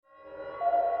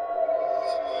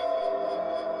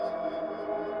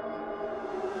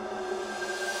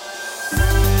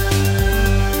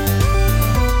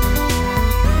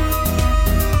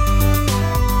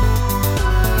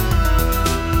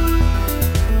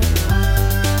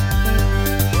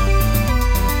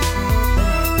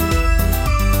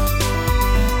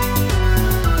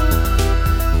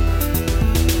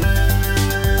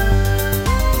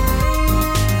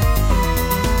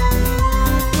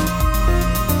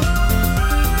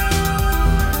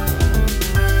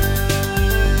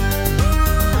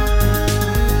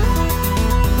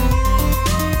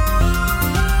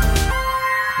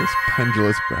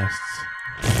pendulous breasts.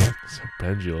 So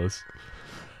pendulous.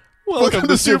 Welcome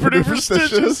to Super Duper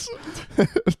Stitches,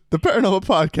 the paranormal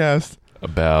podcast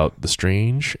about the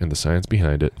strange and the science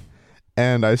behind it.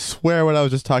 And I swear what I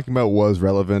was just talking about was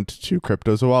relevant to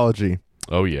cryptozoology.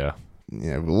 Oh, yeah.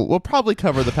 Yeah, we'll probably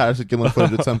cover the Patterson Gimlin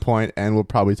footage at some point, and we'll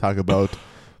probably talk about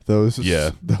those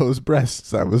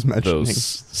breasts I was mentioning.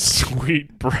 Those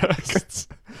sweet breasts.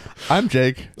 I'm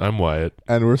Jake. I'm Wyatt.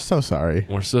 And we're so sorry.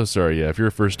 We're so sorry. Yeah, if you're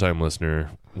a first-time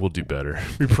listener, we'll do better.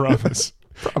 We promise.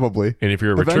 Probably. And if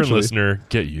you're a return listener,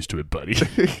 get used to it, buddy.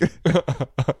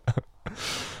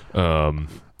 All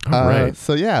right.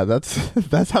 So yeah,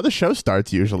 that's how the show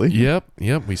starts usually. Yep.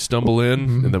 We stumble in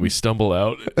and then we stumble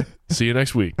out. See you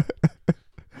next week.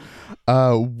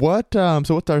 So what's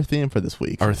our theme for this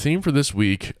week? Our theme for this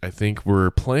week, I think we're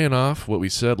playing off what we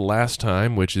said last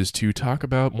time, which is to talk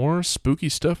about more spooky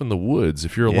stuff in the woods.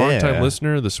 If you're a longtime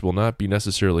listener, this will not be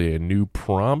necessarily a new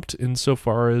prompt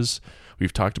insofar as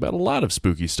we've talked about a lot of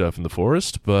spooky stuff in the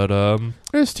forest, but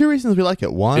there's two reasons we like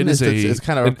it. One is it's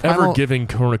kind of an ever-giving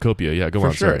cornucopia. Yeah, go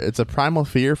on. Sure. Sorry. It's a primal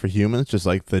fear for humans, just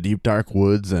like the deep, dark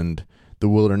woods and the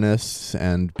wilderness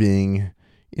and being,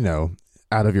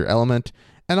 out of your element.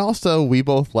 And also, we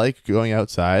both like going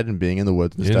outside and being in the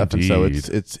woods and stuff, and so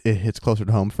it hits closer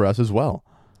to home for us as well.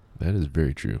 That is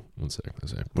very true. One sec.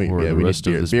 We need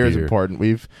beer. Beer is important.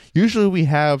 We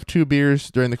have 2 beers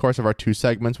during the course of our 2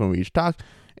 segments when we each talk.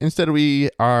 Instead, we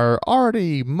are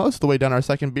already most of the way down our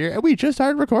second beer, and we just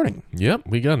started recording. Yep,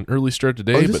 we got an early start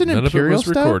today, but none of it was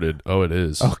recorded. Oh, it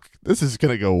is. Oh, this is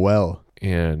going to go well.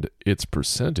 And its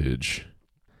percentage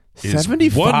is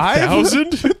 75?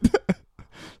 1,000?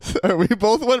 We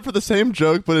both went for the same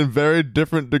joke, but in very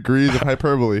different degrees of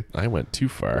hyperbole. I went too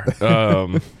far.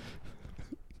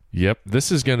 Yep,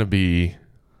 this is going to be...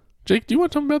 Jake, do you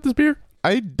want to talk about this beer?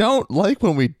 I don't like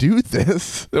when we do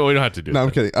this. No, we don't have to do No, I'm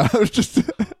kidding.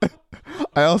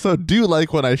 I also do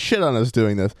like when I shit on us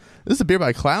doing this. This is a beer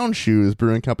by Clown Shoes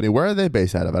Brewing Company. Where are they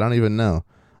based out of? I don't even know.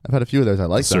 I've had a few of theirs. I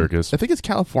like them. Circus. I think it's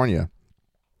California.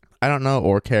 I don't know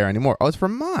or care anymore. Oh, it's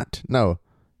Vermont. No.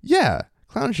 Yeah.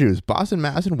 Clown Shoes, Boston,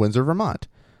 Mass, and Windsor, Vermont.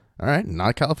 All right,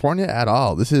 not California at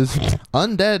all. This is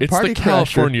Undead it's Party the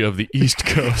California of the East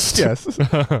Coast. Yes.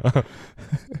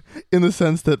 In the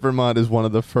sense that Vermont is one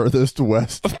of the furthest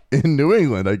west in New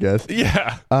England, I guess.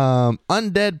 Yeah.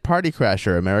 Undead Party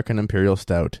Crasher, American Imperial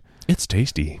Stout. It's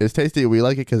tasty. It's tasty. We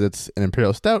like it because it's an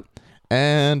Imperial Stout,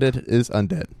 and it is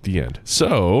undead. The end.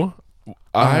 So...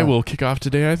 I will kick off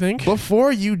today, I think.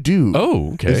 Before you do.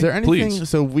 Oh, okay. Is there anything? Please.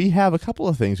 So we have a couple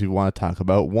of things we want to talk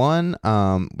about. One,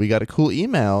 we got a cool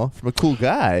email from a cool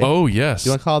guy. Oh, yes. Do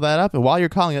you want to call that up? And while you're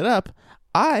calling it up,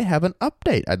 I have an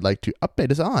update I'd like to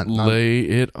update us on. Lay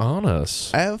it on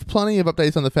us. I have plenty of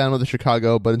updates on the Phantom of the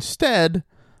Chicago, but instead,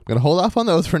 I'm going to hold off on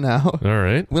those for now. All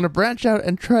right. I'm going to branch out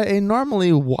and try a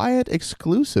normally Wyatt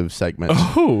exclusive segment.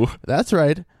 Oh. That's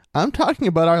right. I'm talking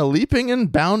about our leaping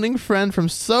and bounding friend from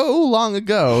so long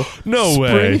ago. No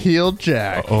way. Spring-heeled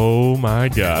Jack. Oh my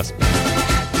gosh.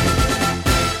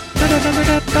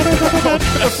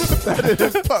 That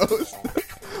in post.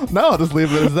 No, I'll just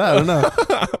leave it as that. I don't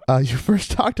know. You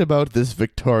first talked about this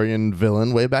Victorian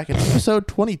villain way back in episode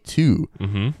 22,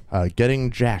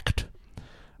 Getting Jacked.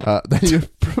 Then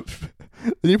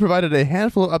you provided a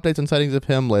handful of updates and sightings of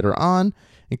him later on,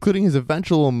 including his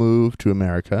eventual move to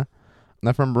America. And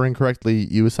if I'm remembering correctly,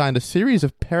 you assigned a series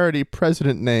of parody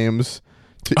president names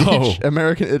to each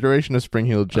American iteration of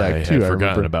Spring-heeled Jack, I too. had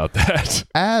forgotten about that.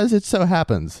 As it so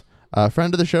happens, a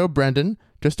friend of the show, Brendan,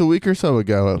 just a week or so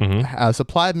ago,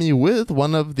 supplied me with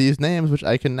one of these names, which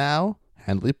I can now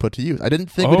handily put to use. I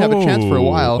didn't think we'd have a chance for a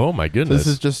while. Oh, my goodness.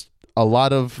 This is just a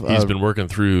lot of... He's been working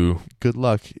through... Good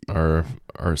luck. Our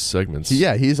segments.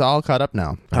 Yeah, he's all caught up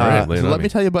now. All right, so let me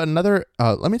tell you about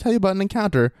an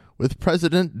encounter with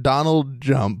President Donald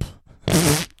Jump.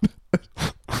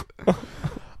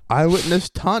 Eyewitness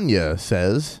Tanya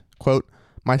says, quote,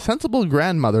 "My sensible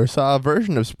grandmother saw a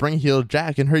version of Spring-heeled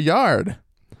Jack in her yard.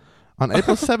 On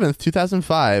April 7th,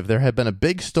 2005, there had been a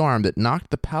big storm that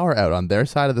knocked the power out on their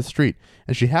side of the street,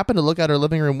 and she happened to look out her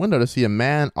living room window to see a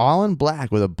man all in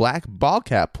black with a black ball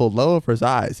cap pulled low over his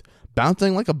eyes,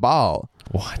 bouncing like a ball."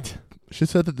 What? She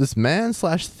said that this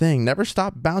man/thing never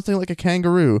stopped bouncing like a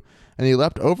kangaroo, and he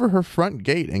leapt over her front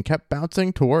gate and kept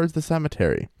bouncing towards the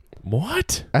cemetery.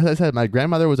 What? As I said, my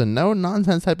grandmother was a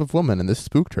no-nonsense type of woman, and this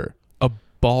spooked her. A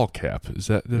ball cap? Is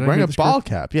that... Wearing a ball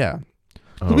cap, yeah.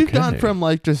 Okay. We've gone from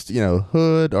like just,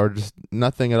 hood or just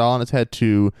nothing at all on its head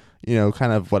to,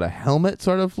 kind of what a helmet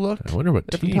sort of looked. I wonder what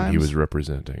team he was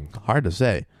representing. Hard to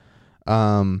say.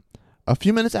 A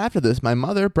few minutes after this, my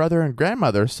mother, brother, and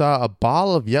grandmother saw a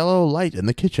ball of yellow light in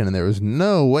the kitchen, and there was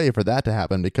no way for that to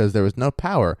happen because there was no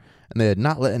power, and they had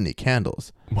not lit any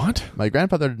candles. What? My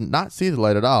grandfather did not see the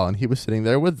light at all, and he was sitting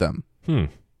there with them. The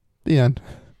end.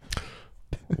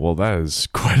 Well, that is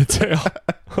quite a tale.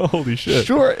 Holy shit.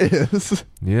 Sure is.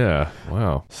 Yeah.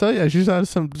 Wow. So, yeah, she saw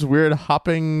some just weird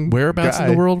hopping Whereabouts guy.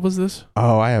 in the world was this?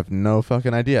 Oh, I have no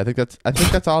fucking idea. I think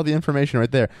that's all the information right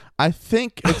there. I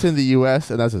think it's in the U.S.,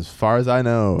 and that's as far as I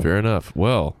know. Fair enough.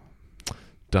 Well,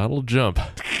 Donald Jump.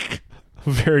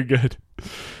 Very good.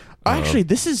 Actually,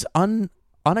 this is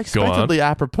unexpectedly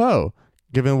apropos,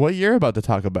 given what you're about to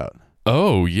talk about.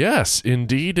 Oh, yes,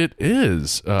 indeed it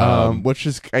is. Which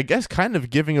is, I guess, kind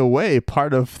of giving away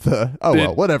part of the... Oh,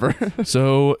 well, whatever.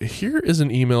 So here is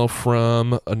an email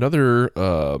from another,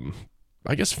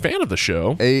 I guess, fan of the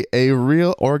show. A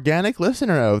real organic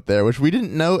listener out there, which we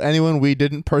didn't know anyone we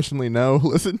didn't personally know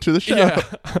listened to the show. Yeah.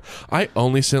 I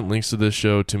only sent links to this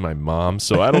show to my mom,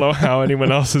 so I don't know how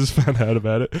anyone else has found out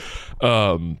about it.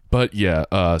 But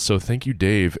yeah, so thank you,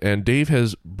 Dave. And Dave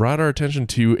has brought our attention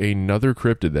to another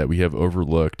cryptid that we have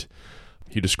overlooked.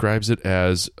 He describes it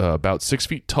as about 6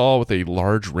 feet tall with a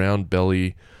large round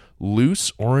belly,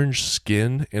 loose orange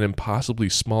skin, and impossibly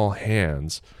small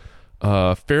hands.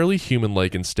 Fairly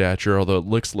human-like in stature, although it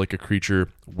looks like a creature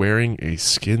wearing a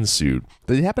skin suit.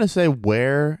 Did you happen to say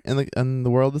where in the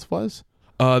world this was?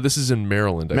 This is in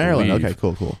Maryland, I Maryland, believe. okay,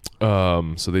 cool.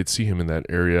 So they'd see him in that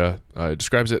area. It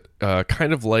describes it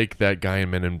kind of like that guy in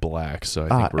Men in Black. So I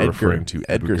think we're referring to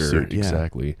Edgar suit, yeah.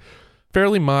 Exactly.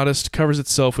 Fairly modest, covers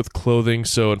itself with clothing,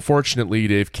 so unfortunately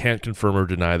Dave can't confirm or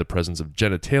deny the presence of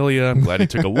genitalia. I'm glad he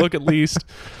took a look at least.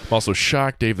 I'm also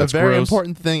shocked, Dave, that's a very gross.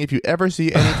 important thing, if you ever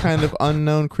see any kind of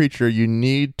unknown creature, you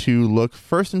need to look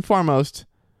first and foremost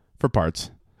for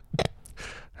parts.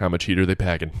 How much heat are they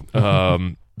packing?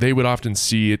 They would often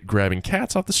see it grabbing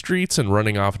cats off the streets and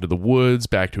running off into the woods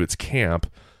back to its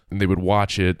camp. And they would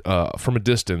watch it from a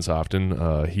distance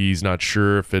often. He's not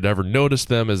sure if it ever noticed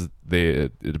them, as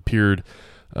it appeared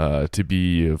to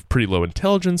be of pretty low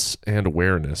intelligence and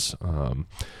awareness.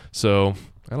 So,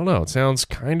 I don't know. It sounds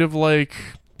kind of like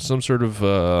some sort of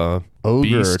ogre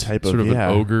beast, type sort of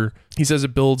yeah. an ogre. He says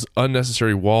it builds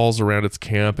unnecessary walls around its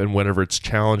camp, and whenever it's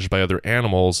challenged by other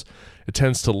animals, it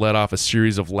tends to let off a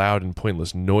series of loud and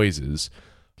pointless noises.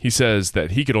 He says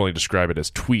that he could only describe it as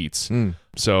tweets.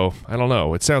 So, I don't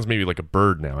know. It sounds maybe like a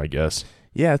bird now, I guess.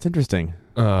 Yeah, it's interesting.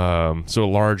 So a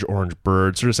large orange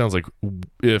bird. Sort of sounds like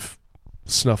if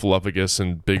Snuffleupagus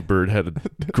and Big Bird had a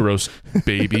gross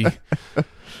baby.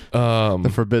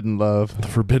 The forbidden love. The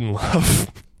forbidden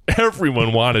love.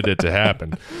 Everyone wanted it to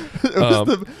happen. It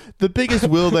was the biggest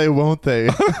will they, won't they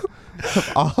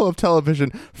of all of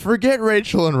television. Forget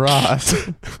Rachel and Ross.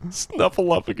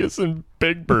 Snuffleupagus and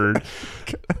Big Bird.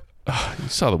 You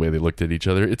saw the way they looked at each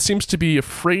other. It seems to be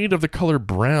afraid of the color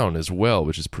brown as well,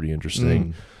 which is pretty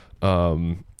interesting.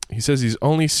 He says he's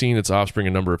only seen its offspring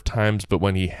a number of times, but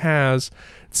when he has,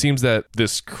 it seems that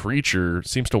this creature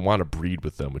seems to want to breed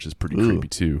with them, which is pretty creepy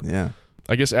too. Yeah.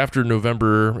 I guess after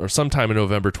November, or sometime in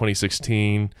November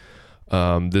 2016,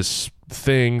 this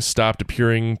thing stopped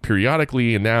appearing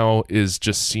periodically and now is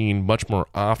just seen much more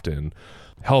often,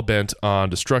 hell-bent on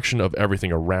destruction of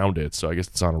everything around it. So I guess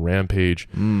it's on a rampage.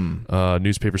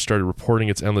 Newspapers started reporting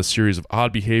its endless series of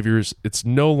odd behaviors. It's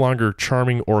no longer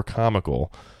charming or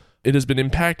comical. It has been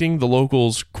impacting the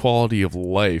locals' quality of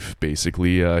life,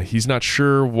 basically. He's not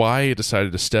sure why it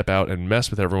decided to step out and mess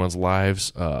with everyone's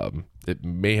lives. It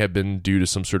may have been due to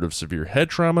some sort of severe head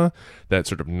trauma that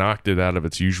sort of knocked it out of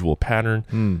its usual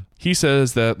pattern. He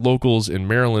says that locals in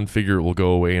Maryland figure it will go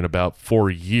away in about 4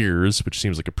 years, which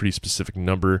seems like a pretty specific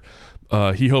number.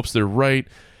 He hopes they're right.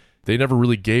 They never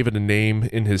really gave it a name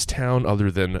in his town other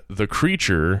than the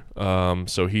creature,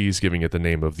 so he's giving it the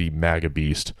name of the MAGA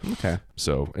Beast. Okay.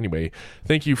 So anyway,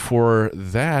 thank you for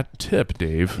that tip,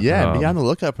 Dave. Yeah, be on the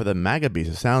lookout for the MAGA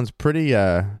Beast. It sounds pretty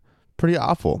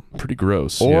awful. Pretty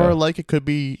gross. Or like it could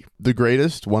be the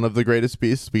greatest, one of the greatest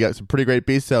beasts. We got some pretty great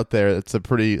beasts out there. It's a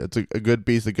good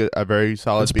beast, a very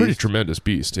solid beast. It's a pretty tremendous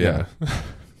beast, yeah.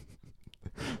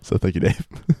 So thank you, Dave.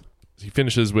 He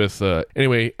finishes with,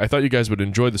 anyway, I thought you guys would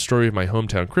enjoy the story of my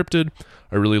hometown cryptid.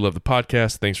 I really love the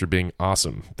podcast. Thanks for being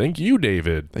awesome. Thank you,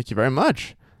 David. Thank you very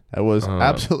much. That was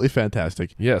absolutely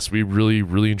fantastic. Yes, we really,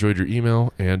 really enjoyed your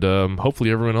email, and hopefully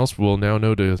everyone else will now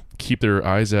know to keep their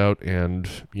eyes out and,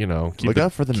 look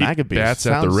out for the MAGA Beast. Bats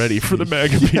at the ready for the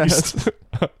MAGA Beast.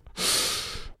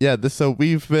 Yeah, so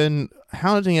we've been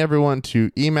hounding everyone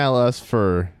to email us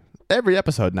for every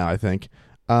episode now, I think.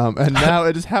 And now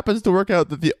it just happens to work out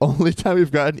that the only time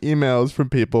we've gotten emails from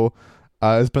people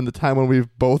It's been the time when we've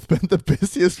both been the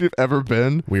busiest we've ever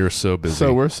been. We are so busy.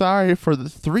 So we're sorry for the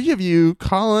three of you,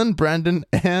 Colin, Brendan,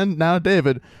 and now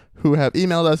David, who have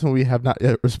emailed us and we have not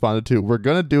yet responded to. We're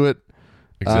going to do it.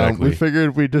 Exactly. We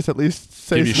figured we'd just at least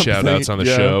say give you something. shout outs on the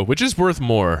show, which is worth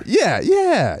more.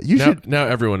 Yeah. Now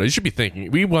everyone, you should be thinking,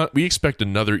 we expect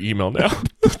another email now.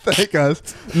 Thank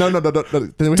us. No.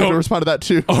 Then we have to respond to that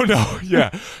too. Oh no,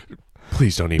 yeah.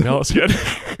 Please don't email us yet.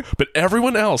 But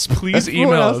everyone else, please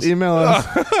email us. Email us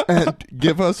and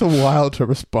give us a while to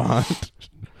respond.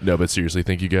 No, but seriously,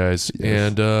 thank you guys.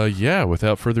 Yes. And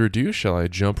without further ado, shall I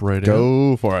jump right in?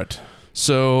 Go for it.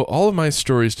 So all of my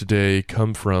stories today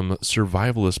come from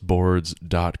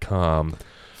survivalistboards.com.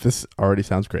 This already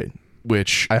sounds great.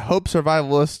 Which I hope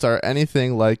survivalists are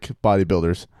anything like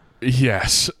bodybuilders.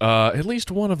 Yes. At least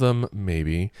one of them,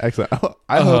 maybe. Excellent.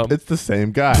 I hope it's the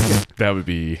same guy. That would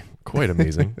be quite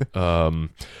amazing. Before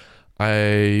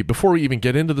we even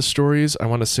get into the stories, I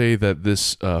want to say that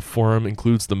this forum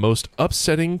includes the most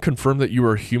upsetting confirm that you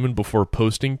are human before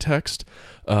posting text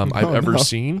I've ever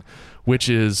seen, which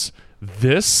is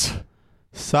this.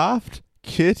 Soft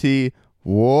kitty,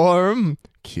 warm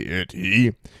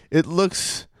kitty. It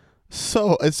looks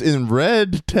so, it's in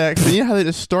red text. And you know how they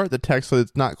distort the text so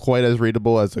it's not quite as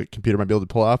readable as a computer might be able to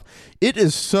pull off? It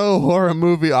is so horror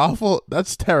movie awful.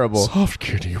 That's terrible. Soft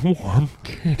kitty, warm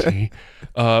kitty.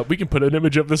 We can put an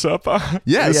image of this up.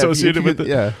 Associated with it.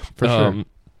 Yeah, for sure.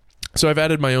 So I've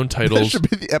added my own titles. That should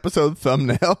be the episode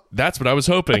thumbnail. That's what I was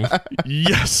hoping.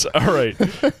 Yes. All right.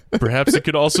 Perhaps it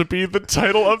could also be the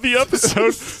title of the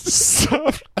episode.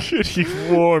 Soft kitty,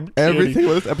 warm kitty. Everything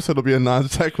with this episode will be a non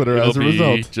sequitur as a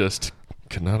result. Just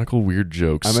canonical weird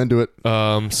jokes. I'm into it.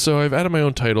 So I've added my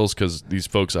own titles because these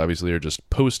folks obviously are just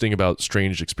posting about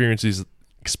strange experiences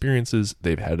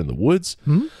they've had in the woods.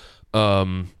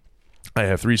 I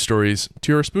have 3 stories.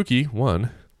 2 are spooky. 1,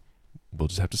 we'll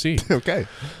just have to see. Okay.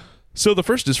 So the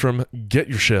first is from Get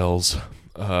Your Shells,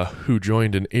 who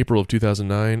joined in April of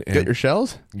 2009. And Get Your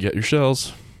Shells? Get Your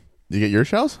Shells. You get your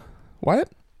shells?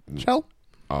 Wyatt? Shell?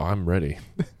 Oh, I'm ready.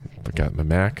 I've got my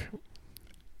Mac,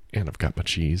 and I've got my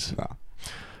cheese. Oh.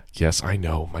 Yes, I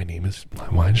know. My name is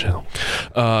Wine Shell.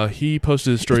 He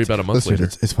posted a story about a month later.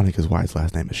 It's funny because Wyatt's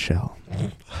last name is Shell.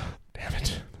 Damn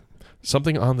it.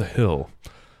 Something on the hill.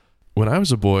 When I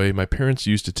was a boy, my parents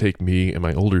used to take me and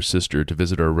my older sister to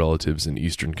visit our relatives in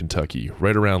eastern Kentucky,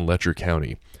 right around Letcher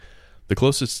County. The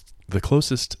closest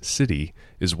city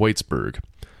is Whitesburg.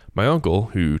 My uncle,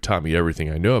 who taught me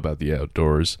everything I know about the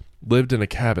outdoors, lived in a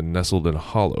cabin nestled in a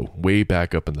hollow way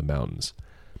back up in the mountains.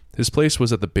 His place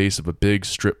was at the base of a big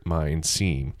strip mine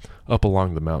seam up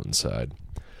along the mountainside.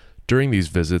 During these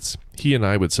visits, he and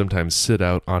I would sometimes sit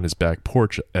out on his back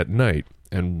porch at night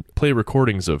and play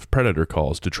recordings of predator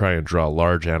calls to try and draw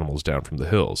large animals down from the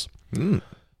hills.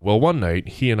 Well, one night,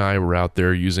 he and I were out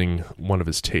there using one of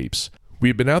his tapes. We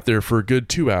had been out there for a good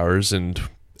 2 hours, and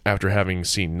after having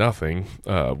seen nothing,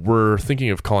 we're thinking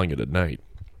of calling it a night.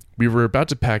 We were about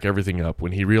to pack everything up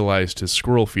when he realized his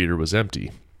squirrel feeder was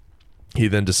empty. He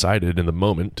then decided in the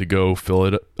moment to go fill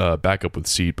it back up with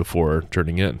seed before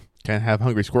turning in. Can't have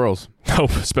hungry squirrels. No,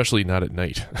 especially not at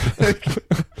night.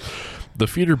 The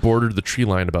feeder bordered the tree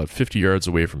line about 50 yards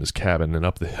away from his cabin and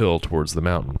up the hill towards the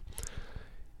mountain.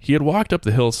 He had walked up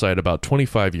the hillside about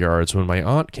 25 yards when my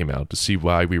aunt came out to see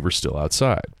why we were still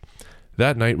outside.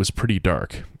 That night was pretty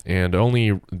dark, and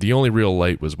the only real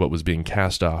light was what was being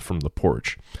cast off from the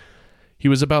porch. He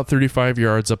was about 35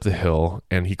 yards up the hill,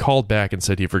 and he called back and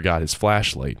said he forgot his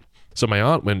flashlight. So my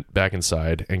aunt went back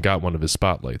inside and got one of his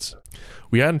spotlights.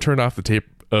 We hadn't turned off the tape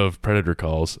of predator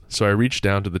calls, so I reached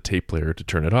down to the tape player to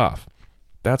turn it off.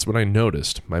 That's when I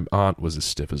noticed my aunt was as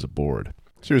stiff as a board.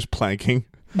 She was planking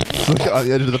on the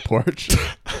edge of the porch.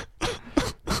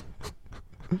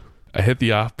 I hit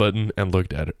the off button and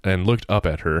looked up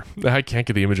at her. I can't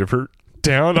get the image of her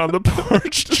down on the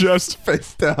porch, just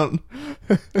face down,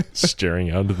 staring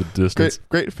out into the distance.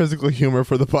 Great physical humor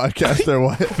for the podcast there,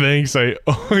 Wyatt. Thanks, I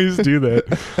always do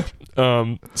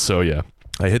that. So yeah,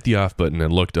 I hit the off button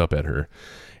and looked up at her,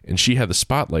 and she had the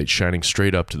spotlight shining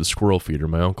straight up to the squirrel feeder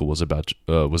my uncle was about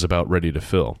ready to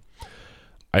fill.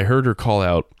 I heard her call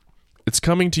out, "It's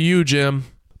coming to you, Jim."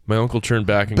 My uncle turned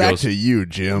back and goes, "Back to you,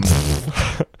 Jim."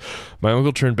 My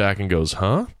uncle turned back and goes,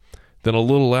 "Huh?" Then a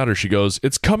little louder she goes,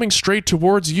 "It's coming straight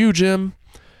towards you, Jim."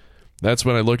 That's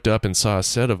when I looked up and saw a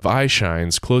set of eye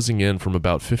shines closing in from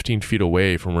about 15 feet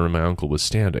away from where my uncle was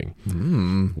standing.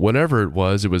 Whatever it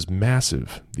was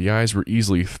massive. The eyes were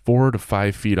easily 4 to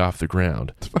 5 feet off the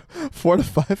ground. 4 to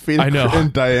 5 feet I know. In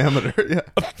diameter, yeah.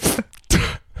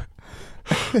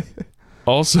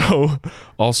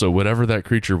 Also, whatever that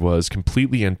creature was,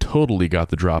 completely and totally got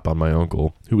the drop on my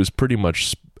uncle, who has pretty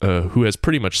much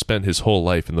spent his whole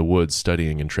life in the woods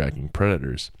studying and tracking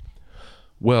predators.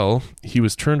 Well, he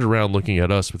was turned around looking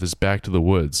at us with his back to the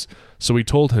woods, so we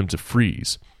told him to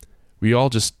freeze. We all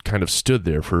just kind of stood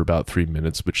there for about 3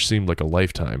 minutes, which seemed like a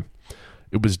lifetime.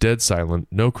 It was dead silent,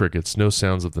 no crickets, no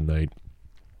sounds of the night.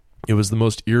 It was the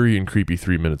most eerie and creepy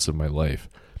 3 minutes of my life.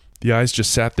 The eyes just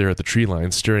sat there at the tree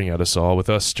line staring at us all, with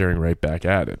us staring right back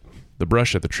at it. The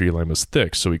brush at the tree line was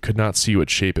thick, so we could not see what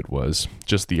shape it was,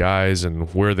 just the eyes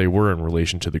and where they were in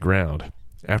relation to the ground.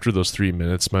 After those 3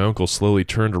 minutes, my uncle slowly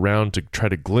turned around to try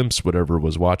to glimpse whatever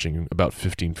was watching about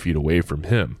 15 feet away from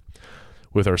him.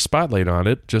 With our spotlight on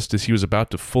it, just as he was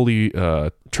about to fully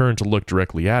turn to look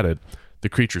directly at it, the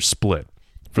creature split.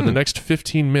 For the next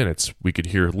 15 minutes, we could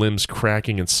hear limbs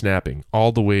cracking and snapping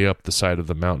all the way up the side of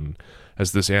the mountain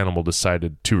as this animal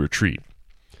decided to retreat.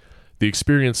 The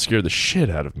experience scared the shit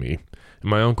out of me, and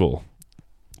my uncle,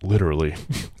 literally,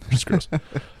 just gross,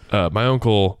 my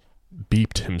uncle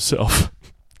beeped himself.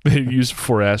 They used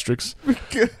 4 asterisks,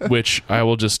 which I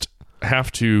will just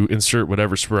have to insert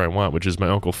whatever swear I want, which is my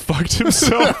uncle fucked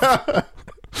himself.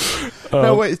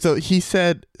 No, wait, so he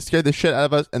said scared the shit out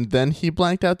of us, and then he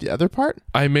blanked out the other part?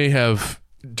 I may have,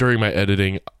 during my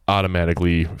editing,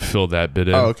 automatically filled that bit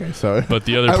in. Oh, okay, so but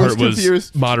the other part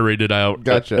was moderated out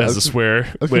as a swear.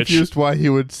 I was confused why he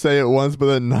would say it once, but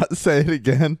then not say it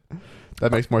again.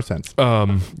 That makes more sense.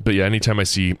 But yeah, anytime I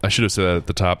should have said that at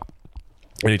the top,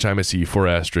 anytime I see 4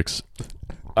 asterisks,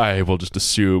 I will just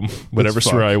assume whatever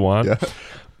swear I want. Yeah.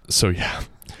 So yeah,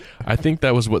 I think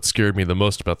that was what scared me the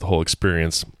most about the whole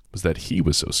experience, was that he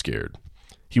was so scared.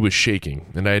 He was shaking,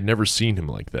 and I had never seen him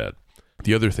like that.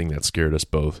 The other thing that scared us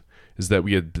both is that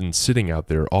we had been sitting out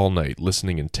there all night,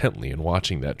 listening intently and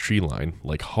watching that tree line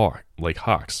like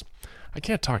hawks. I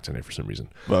can't talk tonight for some reason.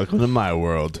 Welcome to my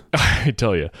world. I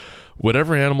tell you,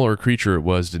 whatever animal or creature it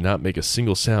was did not make a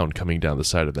single sound coming down the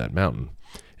side of that mountain.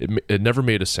 It never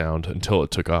made a sound until it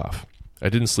took off. I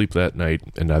didn't sleep that night,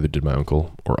 and neither did my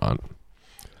uncle or aunt.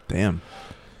 Damn.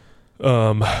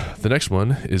 The next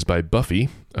one is by Buffy.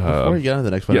 Before you get on to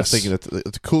the next one, yes. I was thinking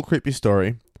it's a cool, creepy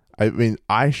story. I mean,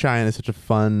 eye shine is such a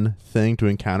fun thing to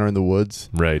encounter in the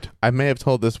woods. Right. I may have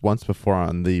told this once before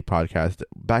on the podcast.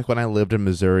 Back when I lived in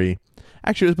Missouri,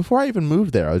 actually, it was before I even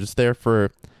moved there. I was just there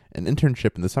for an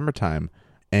internship in the summertime,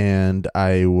 and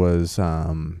I was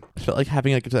felt like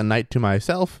having like a night to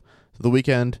myself for the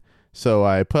weekend. So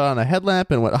I put on a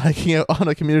headlamp and went hiking out on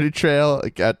a community trail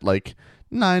at like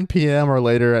 9 p.m. or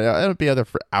later. I would be out there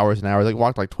for hours and hours. I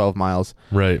walked like 12 miles.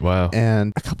 Right, wow.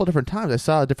 And a couple different times I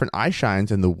saw different eye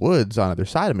shines in the woods on either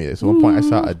side of me. So at one point I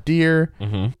saw a deer.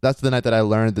 Mm-hmm. That's the night that I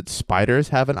learned that spiders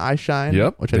have an eye shine.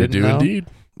 Yep, which I didn't know. Indeed.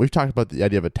 We've talked about the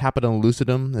idea of a tapetum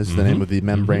lucidum. This is the name of the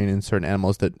membrane in certain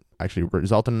animals that actually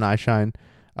result in an eye shine.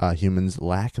 Humans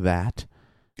lack that.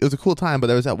 It was a cool time, but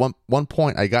there was at one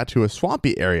point I got to a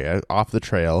swampy area off the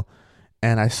trail,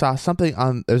 and I saw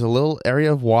something there's a little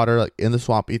area of water like in the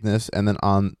swampiness, and then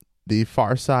on the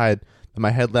far side that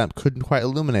my headlamp couldn't quite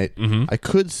illuminate, I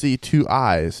could see 2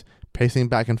 eyes pacing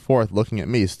back and forth looking at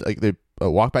me. Like they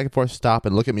walk back and forth, stop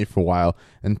and look at me for a while,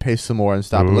 and pace some more and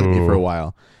stop and look at me for a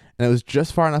while. And it was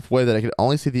just far enough away that I could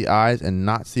only see the eyes and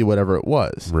not see whatever it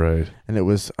was. Right. And it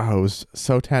was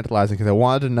so tantalizing because I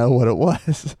wanted to know what it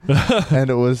was. And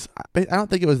I don't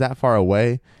think it was that far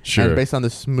away. Sure. And based on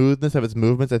the smoothness of its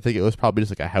movements, I think it was probably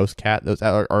just like a house cat that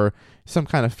was, or some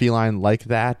kind of feline like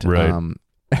that. Right.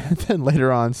 And then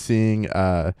later on seeing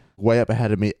way up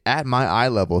ahead of me at my eye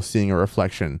level, seeing a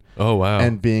reflection. Oh, wow.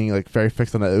 And being like very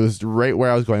fixed on that. It was right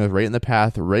where I was going. It was right in the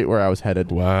path, right where I was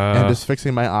headed. Wow. And just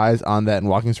fixing my eyes on that and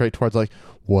walking straight towards like,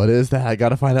 what is that? I got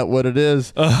to find out what it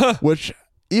is. Which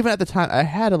even at the time, I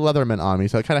had a Leatherman on me,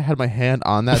 so I kind of had my hand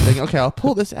on that thing. Okay, I'll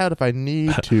pull this out if I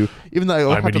need to. Even though I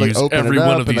would have to like open every it up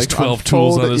one of and these like 12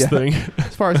 tools on this thing.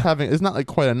 As far as having, it's not like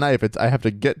quite a knife. I have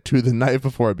to get to the knife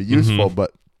before it'd be useful,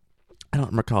 but I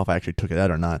don't recall if I actually took it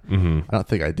out or not. I don't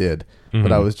think I did.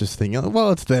 But I was just thinking,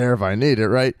 well, it's there if I need it,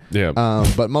 right? Yeah.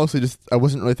 But mostly just, I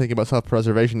wasn't really thinking about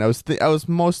self-preservation. I was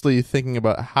mostly thinking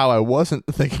about how I wasn't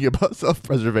thinking about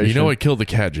self-preservation. You know what killed the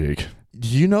cat, Jake? Do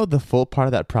you know the full part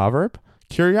of that proverb?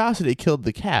 Curiosity killed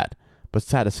the cat, but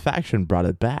satisfaction brought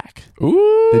it back.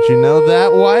 Ooh. Did you know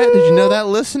that, Wyatt? Did you know that,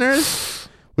 listeners?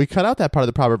 We cut out that part of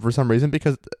the proverb for some reason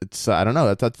because it's, I don't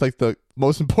know, that's like the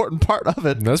most important part of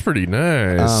it. That's pretty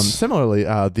nice. Similarly,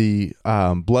 the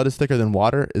blood is thicker than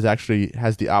water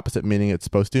has the opposite meaning it's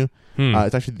supposed to.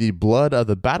 It's actually the blood of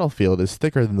the battlefield is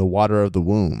thicker than the water of the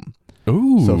womb.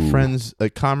 Ooh. So friends,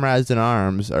 comrades in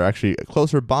arms, are actually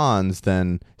closer bonds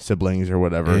than siblings or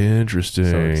whatever. Interesting.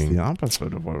 So it's the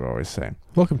opposite of what we always say.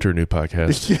 Welcome to our new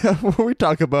podcast. Yeah, where we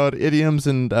talk about idioms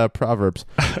and proverbs.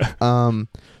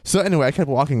 So anyway, I kept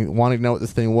walking, wanting to know what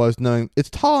this thing was, knowing it's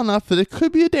tall enough that it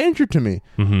could be a danger to me.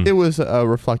 Mm-hmm. It was a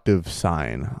reflective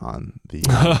sign on the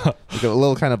like a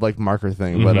little kind of like marker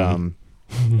thing, but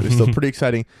it's still pretty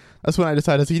exciting. That's when I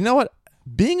decided, so you know what?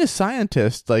 Being a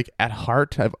scientist, like at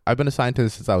heart, I've been a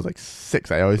scientist since I was like 6.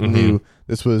 I always knew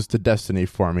this was the destiny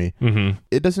for me. Mm-hmm.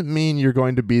 It doesn't mean you're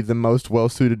going to be the most well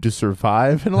suited to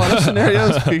survive in a lot of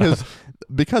scenarios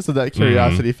because of that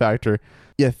curiosity factor.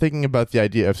 Yeah, thinking about the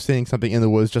idea of seeing something in the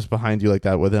woods just behind you like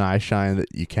that with an eye shine that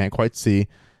you can't quite see.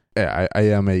 I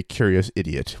am a curious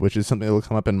idiot, which is something that will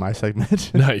come up in my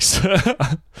segment. Nice.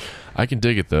 I can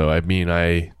dig it though. I mean,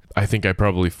 I think I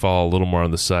probably fall a little more on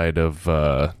the side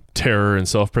of terror and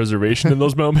self-preservation in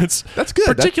those moments. That's good.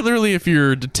 Particularly if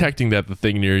you're detecting that the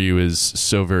thing near you is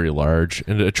so very large.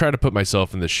 And to try to put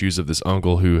myself in the shoes of this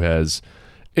uncle who has,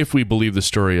 if we believe the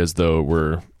story as though it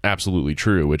were absolutely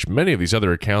true, which many of these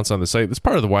other accounts on the site, that's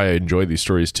part of why I enjoy these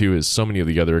stories too, is so many of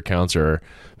the other accounts are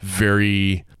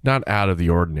very not out of the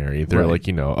ordinary. They're like,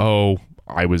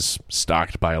 I was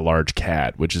stalked by a large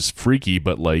cat, which is freaky,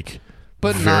 but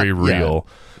very real.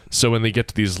 Yeah. So when they get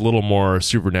to these little more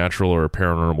supernatural or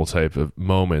paranormal type of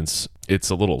moments, it's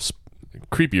a little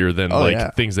creepier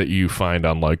than things that you find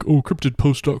on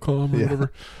cryptidpost.com or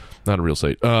whatever. Not a real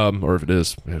site. Or if it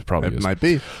is, it probably is. It might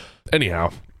be.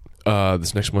 Anyhow,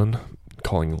 this next one,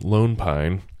 calling Lone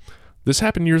Pine. This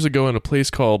happened years ago in a place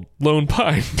called Lone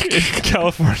Pine in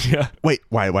California. Wait.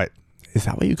 Is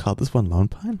that what you called this one, Lone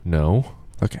Pine? No.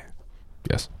 Okay.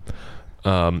 Yes.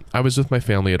 I was with my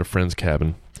family at a friend's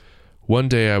cabin. One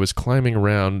day I was climbing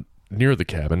around near the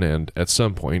cabin and, at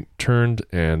some point, turned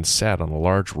and sat on a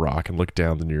large rock and looked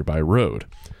down the nearby road.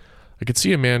 I could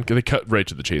see a man... They cut right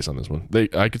to the chase on this one.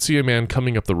 I could see a man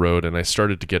coming up the road, and I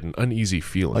started to get an uneasy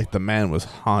feeling. Like the man was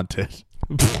haunted.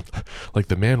 Like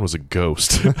the man was a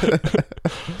ghost.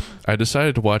 I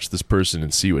decided to watch this person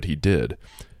and see what he did.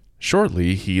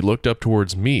 Shortly, he looked up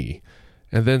towards me,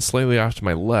 and then slightly off to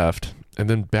my left, and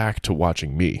then back to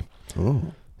watching me.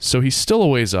 Oh. So he's still a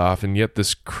ways off, and yet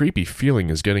this creepy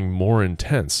feeling is getting more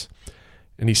intense.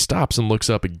 And he stops and looks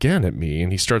up again at me,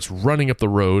 and he starts running up the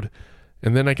road,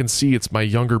 and then I can see it's my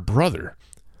younger brother.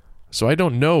 So I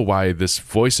don't know why this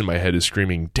voice in my head is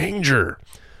screaming, "Danger!"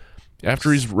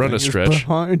 After he's run a stretch...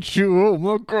 Behind you, oh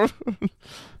my God.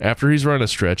 After he's run a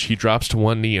stretch, he drops to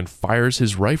one knee and fires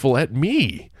his rifle at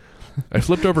me. I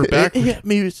flipped over back... It hit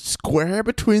me square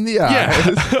between the eyes.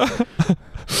 Yeah.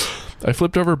 I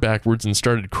flipped over backwards and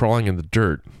started crawling in the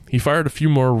dirt. He fired a few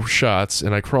more shots,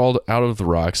 and I crawled out of the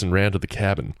rocks and ran to the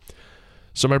cabin.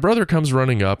 So my brother comes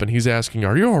running up, and he's asking,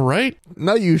 "Are you all right?"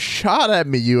 No, you shot at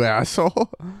me, you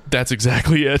asshole. That's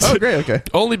exactly it. Oh, great, okay.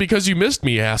 Only because you missed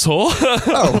me, asshole.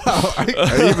 Oh, wow.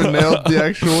 I even nailed the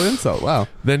actual insult. Wow.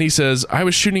 Then he says, "I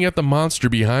was shooting at the monster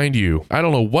behind you. I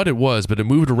don't know what it was, but it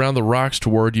moved around the rocks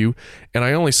toward you, and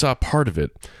I only saw part of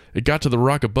it. It got to the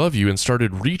rock above you and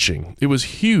started reaching. It was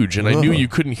huge, and I knew you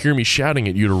couldn't hear me shouting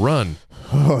at you to run."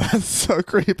 Oh, that's so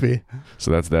creepy.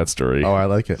 So that's that story. Oh, I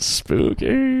like it.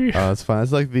 Spooky. Oh, that's fun.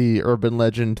 It's like the urban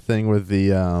legend thing with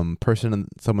the person in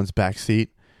someone's back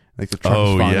seat. Like the truck's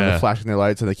following them, they're flashing their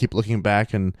lights, and they keep looking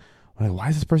back, and like, why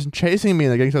is this person chasing me?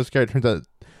 And they're getting so scared. It turns out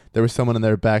there was someone in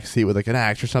their back seat with like an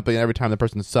axe or something, and every time the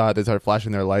person saw it, they started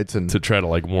flashing their lights and to try to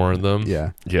like warn them.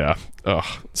 Yeah. Yeah.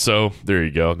 Ugh. So there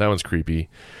you go. That one's creepy.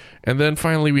 And then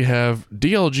finally we have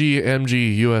DLG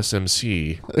MG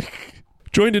USMC.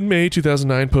 Joined in May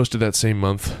 2009, posted that same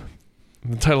month.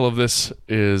 The title of this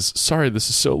is, sorry this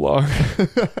is so long.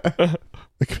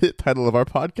 The title of our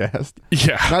podcast.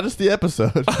 Yeah. Not just the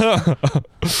episode.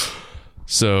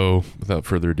 So, without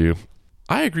further ado,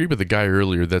 I agree with the guy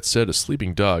earlier that said a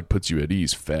sleeping dog puts you at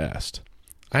ease fast.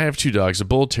 I have 2 dogs, a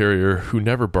bull terrier who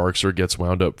never barks or gets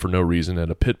wound up for no reason, and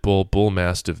a pit bull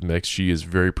mastiff mix. She is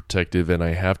very protective, and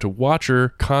I have to watch her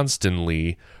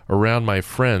constantly around my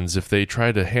friends. If they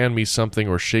try to hand me something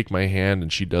or shake my hand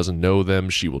and she doesn't know them,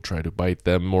 she will try to bite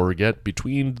them or get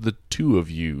between the two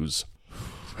of yous.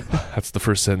 That's the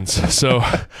first sentence. So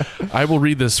I will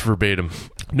read this verbatim.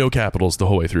 No capitals the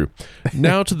whole way through.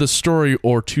 Now to the story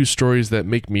or 2 stories that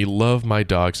make me love my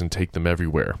dogs and take them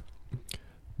everywhere.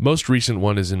 Most recent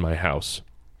one is in my house.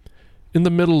 In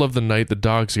the middle of the night, the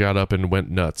dogs got up and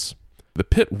went nuts. The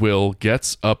pit will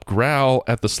gets up, growl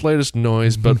at the slightest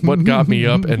noise, but what got me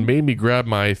up and made me grab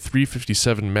my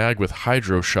 .357 mag with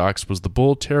hydro shocks was the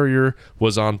bull terrier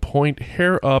was on point,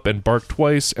 hair up, and barked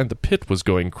twice, and the pit was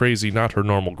going crazy, not her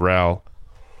normal growl.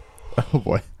 Oh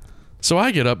boy. So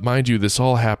I get up. Mind you, this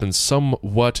all happens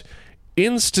somewhat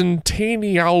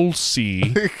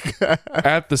instantaneously.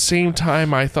 At the same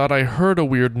time, I thought I heard a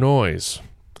weird noise.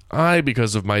 I,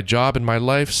 because of my job and my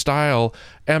lifestyle,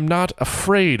 am not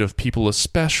afraid of people,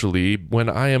 especially when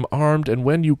I am armed, and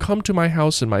when you come to my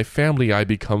house and my family, I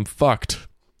become fucked.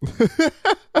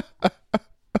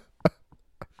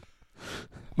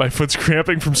 My foot's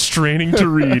cramping from straining to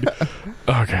read.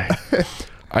 Okay.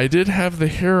 I did have the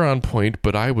hair on point,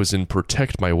 but I was in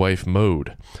protect my wife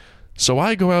mode. So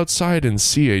I go outside and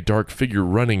see a dark figure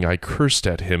running. I cursed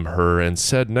at him, her, and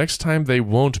said next time they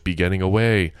won't be getting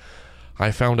away. I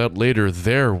found out later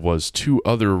there was 2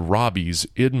 other Robbies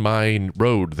in my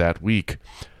road that week.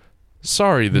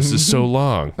 Sorry this is so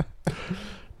long.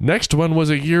 Next one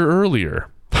was a year earlier.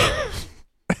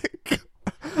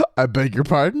 I beg your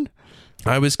pardon?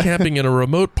 I was camping in a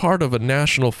remote part of a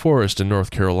national forest in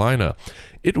North Carolina.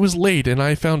 It was late, and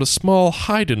I found a small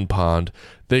hidden pond.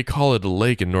 They call it a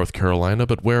lake in North Carolina,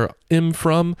 but where I'm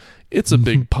from, it's a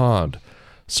big pond.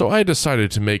 So I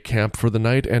decided to make camp for the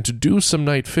night and to do some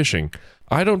night fishing.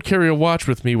 I don't carry a watch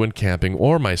with me when camping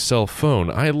or my cell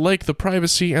phone. I like the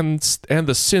privacy and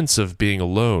the sense of being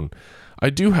alone. I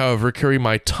do, however, carry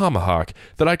my tomahawk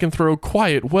that I can throw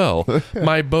quiet well,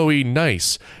 my Bowie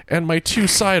nice, and my 2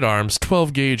 sidearms,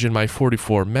 12 gauge and my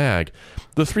 44 mag.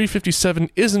 The 357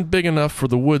 isn't big enough for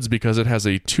the woods because it has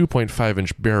a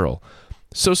 2.5-inch barrel.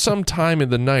 So sometime in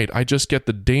the night, I just get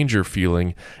the danger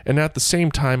feeling, and at the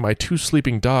same time, my 2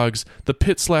 sleeping dogs, the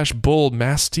pit/bull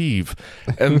Mastiff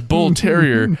and bull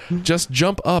terrier, just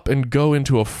jump up and go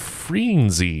into a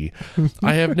frenzy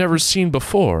I have never seen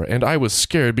before, and I was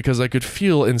scared because I could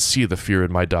feel and see the fear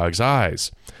in my dog's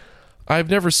eyes. I've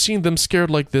never seen them scared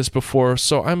like this before,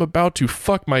 so I'm about to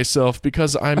fuck myself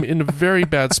because I'm in a very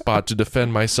bad spot to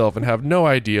defend myself and have no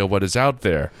idea what is out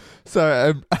there.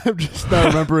 Sorry, I'm just not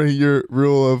remembering your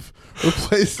rule of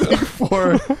replacing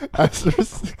 4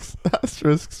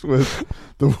 asterisks with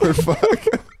the word fuck.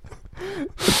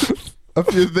 A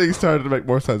few things started to make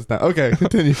more sense now. Okay,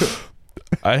 continue.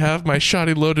 I have my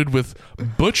shotty loaded with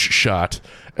butch shot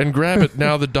and grab it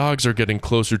now the dogs are getting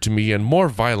closer to me and more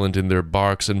violent in their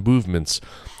barks and movements.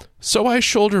 So I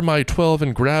shoulder my 12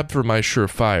 and grab for my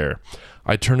Surefire.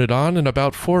 I turn it on and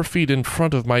about 4 feet in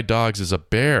front of my dogs is a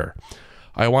bear.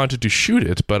 I wanted to shoot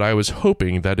it, but I was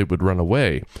hoping that it would run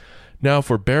away. Now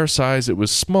for bear size it was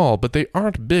small, but they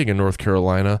aren't big in North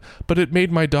Carolina, but it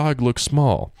made my dog look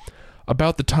small.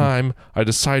 About the time I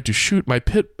decide to shoot, my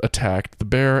pit attacked the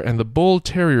bear and the bull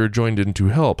terrier joined in to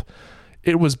help.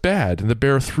 It was bad, and the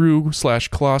bear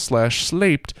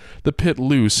threw/claw/slaped the pit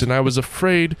loose, and I was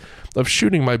afraid of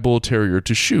shooting my bull terrier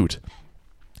to shoot.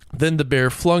 Then the bear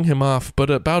flung him off, but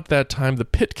about that time the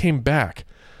pit came back.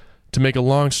 To make a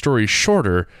long story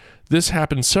shorter, this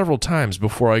happened several times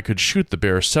before I could shoot the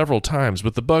bear several times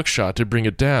with the buckshot to bring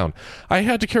it down. I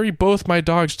had to carry both my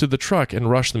dogs to the truck and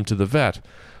rush them to the vet.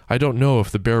 I don't know if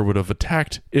the bear would have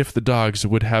attacked if the dogs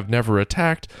would have never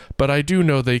attacked, but I do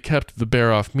know they kept the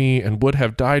bear off me and would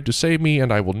have died to save me,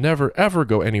 and I will never ever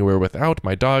go anywhere without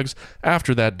my dogs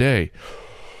after that day.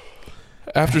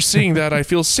 After seeing that, I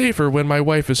feel safer when my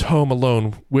wife is home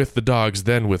alone with the dogs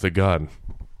than with a gun.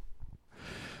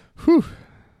 Whew.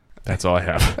 That's all I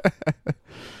have.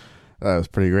 That was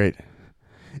pretty great.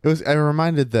 I'm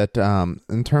reminded that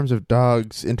in terms of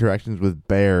dogs' interactions with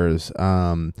bears,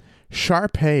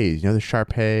 Shar-Peis, you know the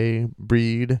Shar-Pei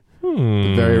breed?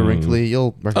 Very wrinkly.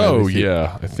 You'll recognize. Oh,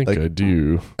 yeah. I think I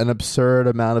do. An absurd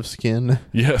amount of skin.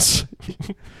 Yes.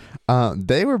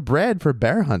 They were bred for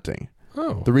bear hunting.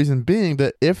 Oh. The reason being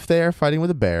that if they are fighting with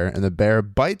a bear and the bear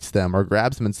bites them or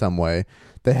grabs them in some way,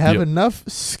 they have enough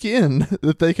skin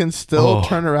that they can still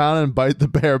turn around and bite the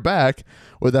bear back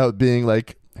without being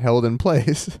like held in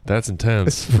place. That's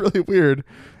intense. It's really weird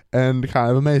and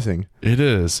kind of amazing. It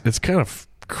is. It's kind of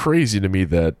crazy to me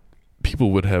that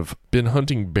people would have been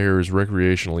hunting bears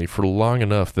recreationally for long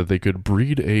enough that they could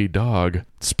breed a dog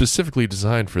specifically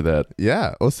designed for that.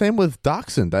 Yeah. Well, same with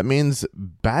dachshund. That means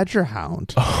badger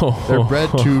hound. Oh. They're bred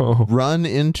to run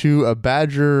into a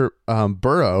badger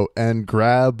burrow and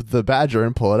grab the badger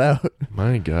and pull it out.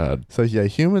 My God. So yeah,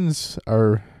 humans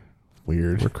are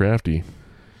weird. We're crafty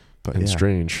and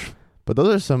strange. But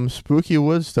those are some spooky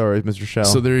woods stories, Mr. Shell.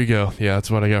 So there you go. Yeah,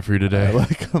 that's what I got for you today. I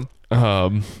like them.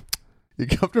 You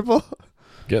comfortable?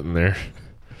 Getting there.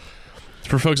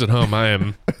 For folks at home, I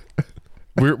am.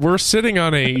 We're sitting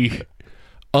on a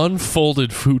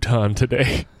unfolded futon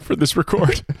today for this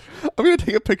record. I'm gonna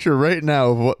take a picture right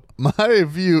now of what my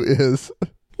view is.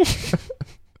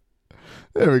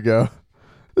 There we go.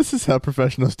 This is how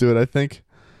professionals do it, I think.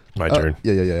 My turn.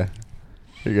 Yeah.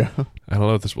 Here you go. I don't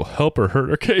know if this will help or hurt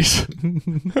our case.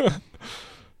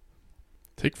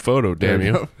 Take photo, damn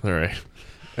you. All right.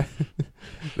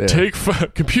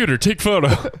 Computer, take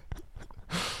photo.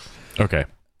 Okay.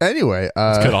 Anyway.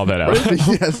 Let's cut all that out.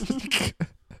 Yes.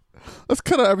 Let's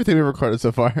cut out everything we've recorded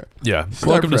so far. Yeah.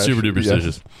 Welcome to Super Duper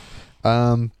Stitches.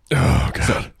 Oh, God.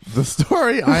 So the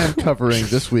story I am covering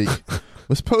this week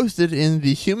was posted in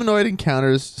the Humanoid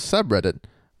Encounters subreddit,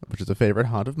 which is a favorite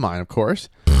haunt of mine, of course,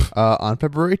 on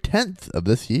February 10th of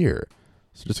this year.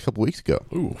 So just a couple weeks ago.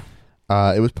 Ooh.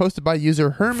 It was posted by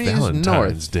user Hermes Valentine's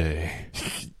North. Day.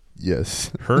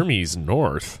 Yes. Hermes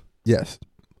North. Yes.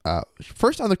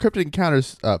 First on the Cryptid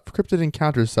Encounters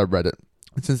subreddit.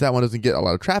 And since that one doesn't get a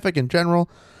lot of traffic in general,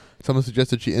 someone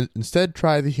suggested she instead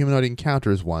try the Humanoid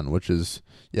Encounters one, which is,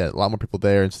 a lot more people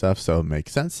there and stuff, so it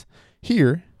makes sense.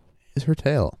 Here is her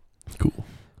tale. Cool.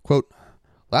 Quote,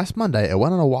 last Monday, I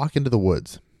went on a walk into the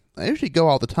woods. I usually go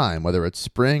all the time, whether it's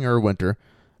spring or winter.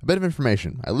 A bit of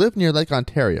information. I live near Lake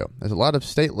Ontario. There's a lot of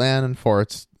state land and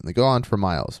forests, and they go on for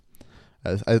miles.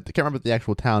 I can't remember what the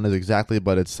actual town is exactly,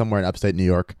 but it's somewhere in upstate New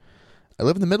York. I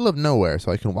live in the middle of nowhere,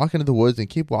 so I can walk into the woods and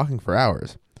keep walking for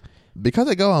hours. Because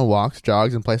I go on walks,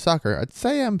 jogs, and play soccer, I'd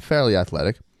say I'm fairly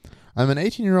athletic. I'm an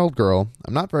 18-year-old girl.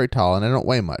 I'm not very tall, and I don't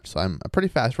weigh much, so I'm a pretty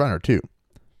fast runner, too.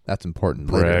 That's important.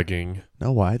 Bragging. Later.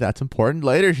 No, why? That's important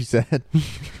later, she said.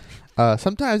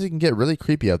 Sometimes it can get really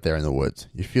creepy out there in the woods.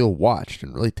 You feel watched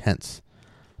and really tense.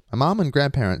 My mom and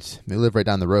grandparents, they live right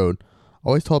down the road,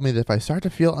 always told me that if I start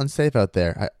to feel unsafe out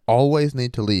there, I always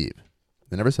need to leave.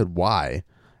 They never said why.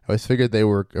 I always figured they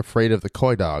were afraid of the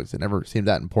coy dogs. It never seemed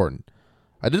that important.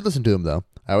 I did listen to them, though.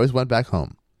 I always went back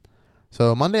home.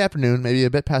 So Monday afternoon, maybe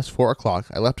a bit past 4 o'clock,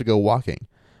 I left to go walking.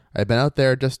 I had been out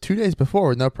there just 2 days before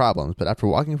with no problems, but after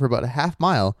walking for about a half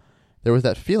mile, there was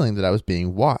that feeling that I was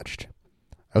being watched.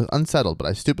 I was unsettled, but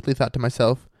I stupidly thought to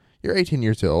myself, you're 18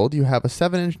 years old, you have a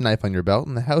 7-inch knife on your belt,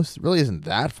 and the house really isn't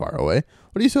that far away.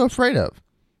 What are you so afraid of?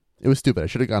 It was stupid. I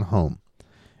should have gone home.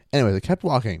 Anyways, I kept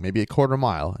walking, maybe a quarter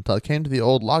mile, until I came to the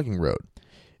old logging road.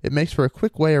 It makes for a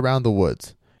quick way around the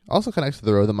woods. It also connects to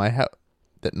the road that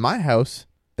my house.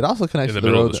 It also connects to the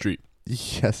road. In the middle of the street.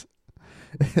 Yes.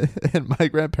 And my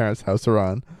grandparents' house are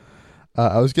on.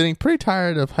 I was getting pretty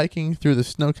tired of hiking through the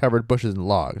snow-covered bushes and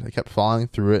logs. I kept falling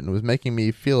through it, and it was making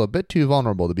me feel a bit too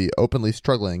vulnerable to be openly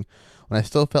struggling when I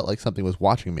still felt like something was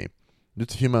watching me.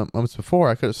 Just a few moments before,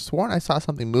 I could have sworn I saw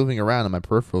something moving around in my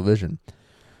peripheral vision.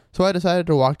 So I decided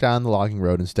to walk down the logging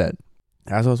road instead.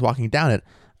 As I was walking down it,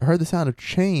 I heard the sound of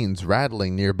chains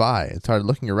rattling nearby and started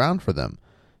looking around for them,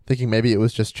 thinking maybe it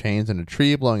was just chains in a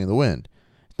tree blowing in the wind.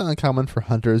 It's not uncommon for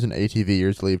hunters and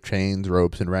ATVers to leave chains,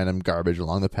 ropes, and random garbage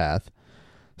along the path.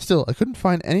 Still, I couldn't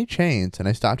find any chains, and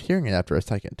I stopped hearing it after a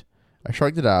second. I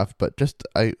shrugged it off, but just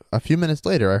a few minutes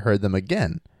later I heard them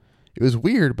again. It was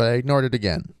weird, but I ignored it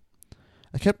again.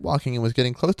 I kept walking and was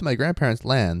getting close to my grandparents'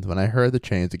 land when I heard the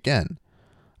chains again.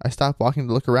 I stopped walking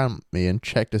to look around me and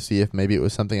check to see if maybe it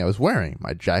was something I was wearing,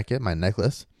 my jacket, my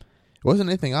necklace. It wasn't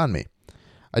anything on me.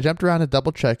 I jumped around to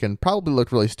double check and probably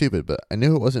looked really stupid, but I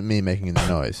knew it wasn't me making the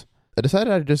noise. I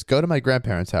decided I'd just go to my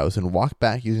grandparents' house and walk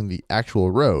back using the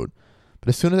actual road, but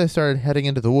as soon as I started heading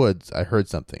into the woods, I heard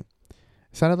something.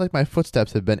 It sounded like my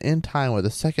footsteps had been in time with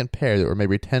a second pair that were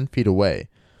maybe 10 feet away,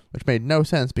 which made no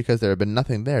sense because there had been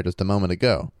nothing there just a moment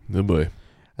ago. Oh boy.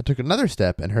 I took another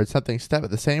step and heard something step at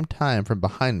the same time from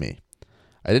behind me.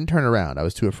 I didn't turn around. I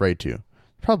was too afraid to.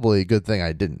 Probably a good thing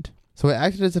I didn't. So I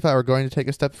acted as if I were going to take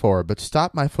a step forward, but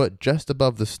stopped my foot just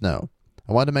above the snow.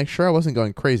 I wanted to make sure I wasn't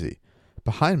going crazy.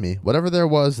 Behind me, whatever there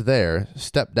was there,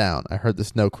 stepped down. I heard the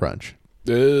snow crunch.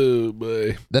 Oh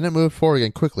boy. Then it moved forward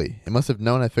again quickly. It must have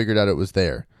known I figured out it was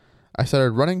there. I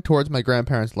started running towards my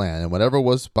grandparents' land, and whatever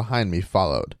was behind me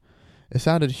followed. It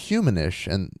sounded humanish,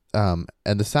 and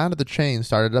the sound of the chain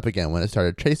started up again when it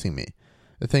started chasing me.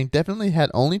 The thing definitely had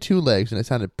only 2 legs, and it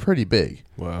sounded pretty big.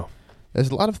 Wow. There's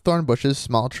a lot of thorn bushes,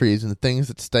 small trees, and things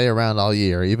that stay around all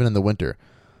year, even in the winter.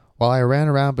 While I ran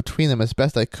around between them as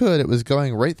best I could, it was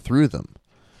going right through them.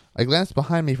 I glanced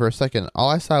behind me for a second. All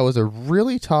I saw was a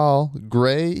really tall,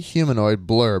 gray humanoid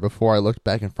blur before I looked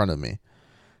back in front of me.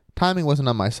 Timing wasn't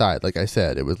on my side, like I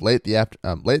said. It was late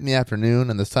in the afternoon,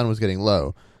 and the sun was getting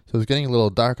low, so it was getting a little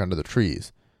dark under the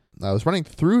trees. I was running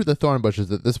through the thorn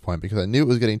bushes at this point because I knew it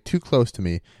was getting too close to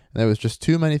me, and there was just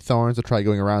too many thorns to try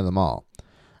going around them all.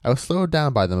 I was slowed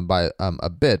down by them by a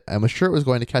bit, and was sure it was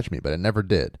going to catch me, but it never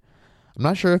did. I'm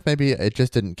not sure if maybe it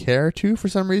just didn't care to for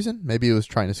some reason. Maybe it was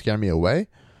trying to scare me away,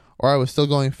 or I was still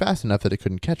going fast enough that it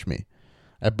couldn't catch me.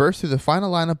 I burst through the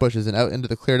final line of bushes and out into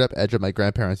the cleared-up edge of my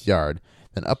grandparents' yard,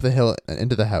 then up the hill and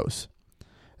into the house.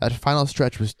 That final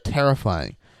stretch was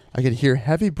terrifying. I could hear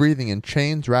heavy breathing and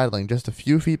chains rattling just a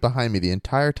few feet behind me the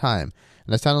entire time,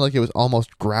 and it sounded like it was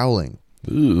almost growling.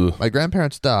 Ooh. My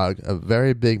grandparents' dog, a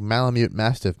very big Malamute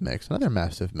Mastiff mix, another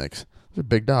Mastiff mix. Those are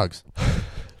big dogs.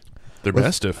 They're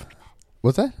Mastiff.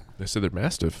 What's that? They said they're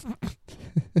Mastiff.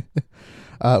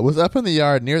 Was up in the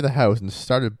yard near the house and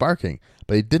started barking,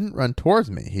 but he didn't run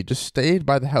towards me. He just stayed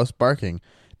by the house barking.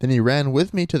 Then he ran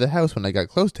with me to the house when I got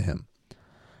close to him.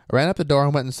 I ran up the door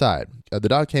and went inside. The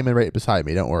dog came in right beside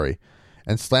me, don't worry,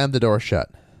 and slammed the door shut.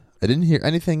 I didn't hear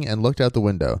anything and looked out the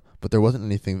window, but there wasn't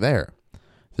anything there.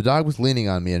 The dog was leaning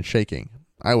on me and shaking.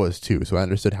 I was too, so I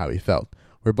understood how he felt.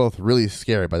 We were both really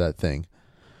scared by that thing.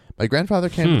 My grandfather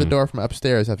came to the door from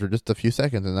upstairs after just a few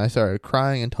seconds, and I started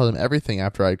crying and told him everything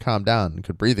after I had calmed down and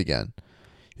could breathe again.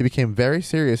 He became very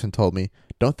serious and told me,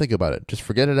 "Don't think about it. Just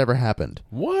forget it ever happened."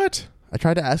 What? I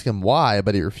tried to ask him why,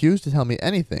 but he refused to tell me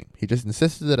anything. He just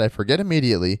insisted that I forget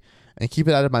immediately and keep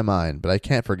it out of my mind, but I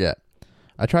can't forget.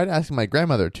 I tried asking my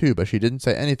grandmother too, but she didn't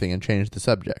say anything and changed the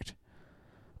subject.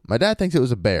 My dad thinks it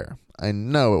was a bear. I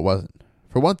know it wasn't.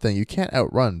 For one thing, you can't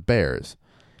outrun bears.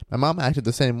 My mom acted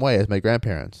the same way as my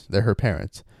grandparents. They're her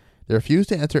parents. They refused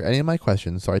to answer any of my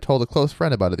questions, so I told a close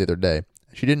friend about it the other day.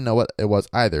 She didn't know what it was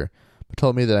either, but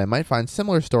told me that I might find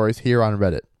similar stories here on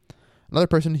Reddit. Another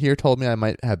person here told me I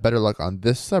might have better luck on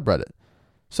this subreddit.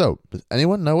 So, does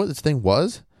anyone know what this thing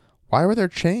was? Why were there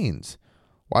chains?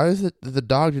 Why is it that the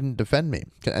dog didn't defend me?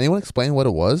 Can anyone explain what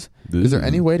it was? Is there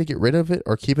any way to get rid of it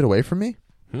or keep it away from me?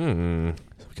 So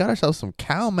we got ourselves some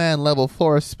cowman level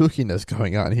forest spookiness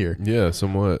going on here. Yeah,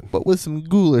 somewhat. But with some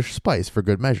ghoulish spice for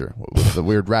good measure. With the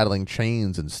weird rattling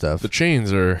chains and stuff. The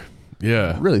chains are,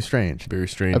 really strange. Very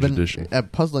strange I've been addition.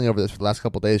 puzzling over this for the last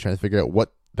couple of days, trying to figure out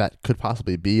what that could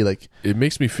possibly be. Like, it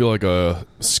makes me feel like a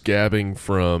scabbing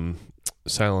from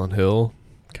Silent Hill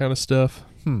kind of stuff.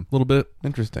 A little bit.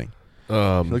 Interesting.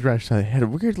 Look around, it had a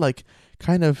weird, like,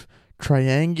 kind of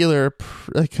triangular,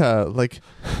 like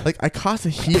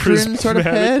icosahedron sort of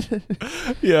head.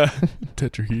 Yeah.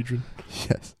 Tetrahedron.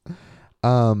 Yes.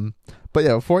 But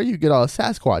yeah, before you get all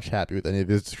Sasquatch happy with any of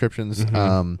his descriptions,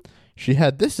 she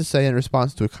had this to say in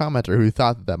response to a commenter who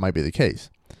thought that might be the case.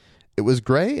 It was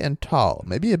gray and tall,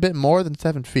 maybe a bit more than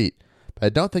 7 feet, but I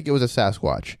don't think it was a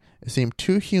Sasquatch. It seemed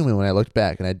too human when I looked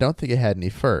back, and I don't think it had any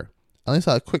fur. I only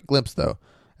saw a quick glimpse, though.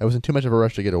 I wasn't too much of a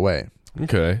rush to get away.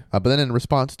 Okay. But then in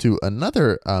response to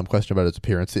another question about its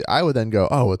appearance, I would then go,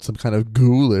 oh, it's some kind of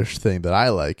ghoulish thing that I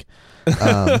like.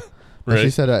 Right. She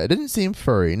said, it didn't seem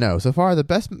furry. No, so far the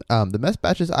best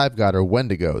batches I've got are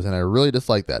Wendigos, and I really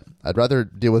dislike that. I'd rather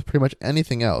deal with pretty much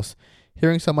anything else.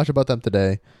 Hearing so much about them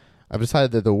today, I've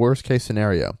decided they're the worst case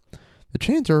scenario. The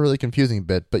chains are a really confusing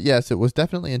bit, but yes, it was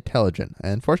definitely intelligent. I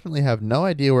unfortunately have no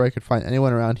idea where I could find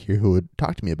anyone around here who would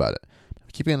talk to me about it. I'm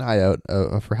keeping an eye out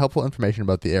for helpful information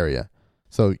about the area.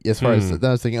 So as far as then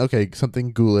I was thinking, okay,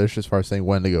 something ghoulish as far as saying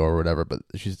Wendigo or whatever, but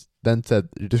she's then said,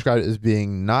 described it as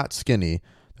being not skinny,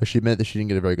 though she admitted that she didn't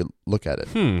get a very good look at it.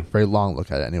 Very long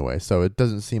look at it anyway. So it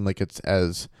doesn't seem like it's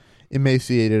as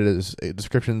emaciated as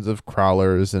descriptions of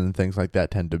crawlers and things like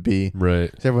that tend to be.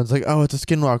 Right. So everyone's like, oh, it's a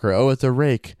skinwalker. Oh, it's a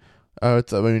rake. At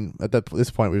this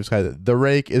point, we've decided the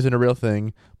rake isn't a real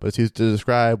thing, but it's used to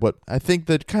describe what I think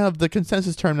that kind of the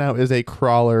consensus term now is a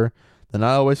crawler. They're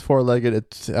not always four-legged.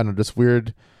 It's, I don't know, just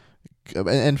weird.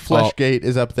 And Fleshgate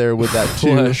is up there with that too.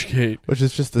 Fleshgate. Which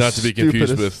is just the not to be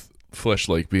confused with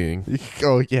flesh-like being.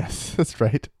 Oh, yes, that's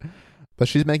right. But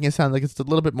she's making it sound like it's a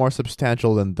little bit more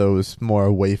substantial than those more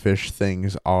waifish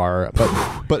things are.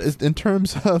 But in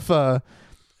terms of...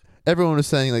 everyone was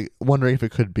saying, like, wondering if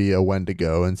it could be a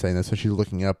Wendigo and saying that, so she's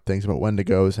looking up things about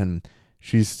Wendigos, and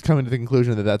she's coming to the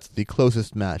conclusion that that's the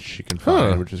closest match she can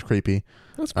find, which is creepy.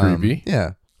 That's creepy.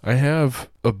 Yeah. I have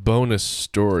a bonus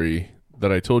story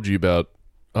that I told you about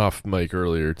off mic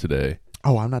earlier today.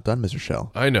 Oh, I'm not done, Mr.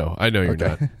 Shell. I know you're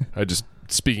not. I just,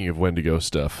 speaking of Wendigo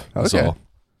stuff, that's okay. all.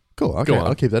 Cool. Okay,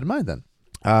 I'll keep that in mind then.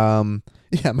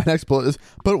 Yeah, my next bullet is,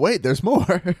 but wait, there's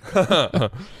more.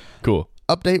 Cool.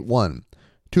 Update 1.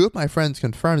 2 of my friends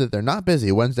confirmed that they're not busy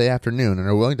Wednesday afternoon and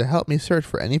are willing to help me search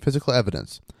for any physical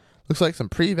evidence. Looks like some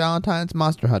pre-Valentine's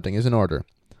monster hunting is in order.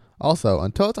 Also,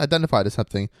 until it's identified as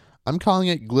something, I'm calling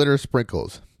it Glitter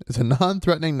Sprinkles. It's a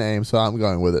non-threatening name, so I'm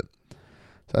going with it.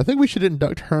 So I think we should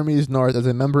induct Hermes North as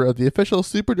a member of the official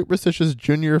Super Duperstitious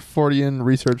Junior Fortean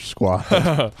Research Squad.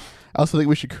 I also think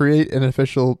we should create an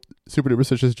official Super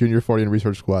Duperstitious Junior Fortean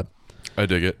Research Squad. I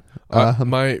dig it.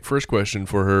 My first question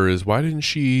for her is, why didn't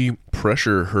she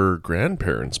pressure her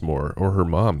grandparents more, or her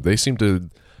mom? They seem to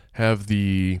have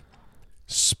the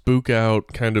spook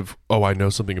out kind of, oh, I know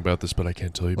something about this, but I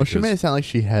can't tell you. Well, she made it sound like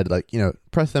she had, like,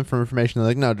 pressed them for information. They're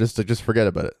like, no, just forget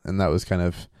about it. And that was kind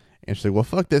of And she's like, well,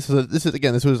 fuck this. This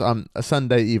was on a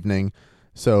Sunday evening.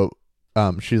 So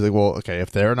she's like, well, okay,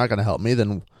 if they're not going to help me,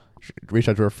 then reach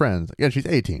out to her friends. Again, she's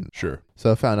 18. Sure.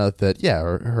 So I found out that, yeah,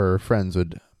 her friends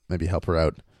would maybe help her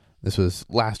out. This was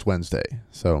last Wednesday.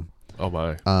 So, oh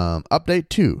my. Update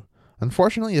 2.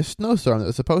 Unfortunately, a snowstorm that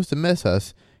was supposed to miss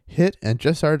us hit and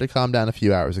just started to calm down a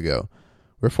few hours ago.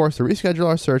 We're forced to reschedule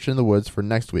our search in the woods for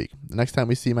next week. The next time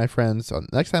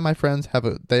my friends have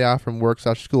a day off from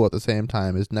work/school at the same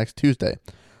time is next Tuesday.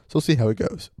 So we'll see how it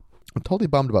goes. I'm totally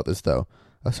bummed about this, though.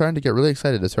 I'm starting to get really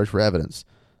excited to search for evidence.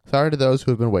 Sorry to those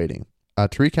who have been waiting. To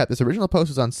recap, this original post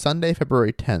was on Sunday,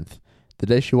 February 10th. The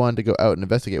day she wanted to go out and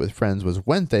investigate with friends was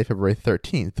Wednesday, February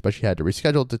 13th, but she had to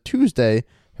reschedule to Tuesday,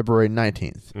 February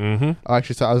 19th. Mm-hmm. Oh,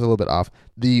 actually, so I was a little bit off.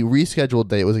 The rescheduled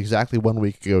date was exactly 1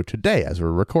 week ago today as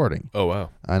we're recording. Oh, wow.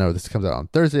 I know this comes out on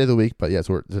Thursday of the week, but yes,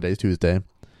 today's Tuesday.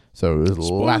 So it was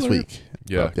last week.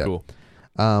 Yeah, cool.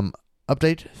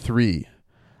 Update 3.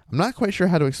 I'm not quite sure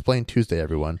how to explain Tuesday,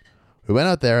 everyone. We went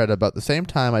out there at about the same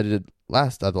time I did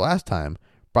the last time,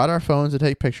 brought our phones to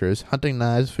take pictures, hunting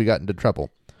knives if we got into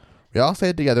trouble. We all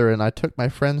stayed together, and I took my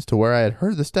friends to where I had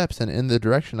heard the steps and in the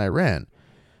direction I ran.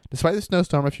 Despite the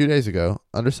snowstorm a few days ago,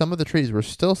 under some of the trees were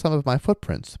still some of my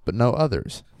footprints, but no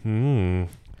others.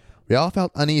 We all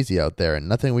felt uneasy out there, and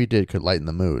nothing we did could lighten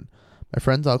the mood. My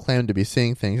friends all claimed to be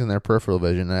seeing things in their peripheral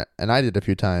vision, and I did a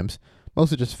few times,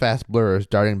 mostly just fast blurs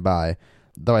darting by,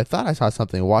 though I thought I saw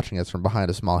something watching us from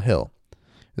behind a small hill.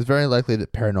 It was very likely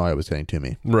that paranoia was getting to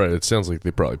me. Right, it sounds like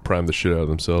they probably primed the shit out of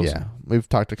themselves. Yeah, we've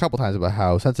talked a couple times about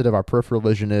how sensitive our peripheral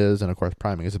vision is, and of course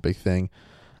priming is a big thing.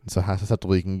 And so how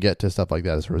susceptible you can get to stuff like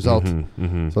that as a result.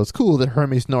 So it's cool that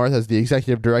Hermes North, as the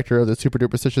executive director of the super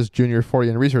duper Junior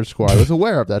Fortean Research Squad, was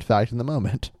aware of that fact in the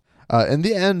moment. In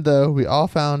the end, though, we all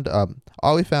found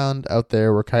out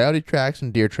there were coyote tracks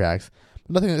and deer tracks,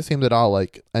 but nothing that seemed at all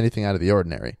like anything out of the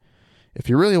ordinary. If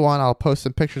you really want, I'll post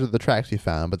some pictures of the tracks we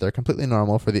found, but they're completely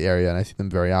normal for the area, and I see them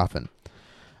very often.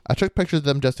 I took pictures of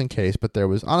them just in case, but there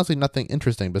was honestly nothing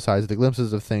interesting besides the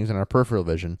glimpses of things in our peripheral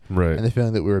vision and the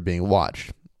feeling that we were being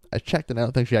watched. I checked, and I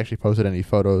don't think she actually posted any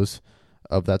photos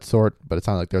of that sort, but it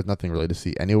sounded like there was nothing really to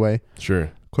see anyway.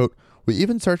 Sure. Quote, we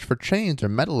even searched for chains or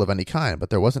metal of any kind, but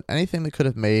there wasn't anything that could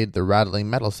have made the rattling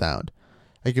metal sound.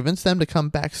 I convinced them to come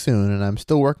back soon, and I'm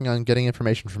still working on getting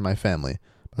information from my family.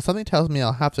 But something tells me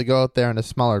I'll have to go out there in a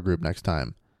smaller group next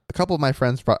time. A couple of my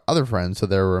friends brought other friends, so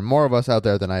there were more of us out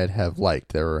there than I'd have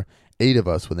liked. There were 8 of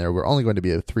us when there were only going to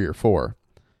be 3 or 4.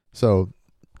 So,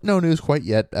 no news quite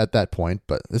yet at that point,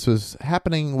 but this was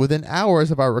happening within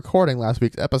hours of our recording last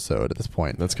week's episode at this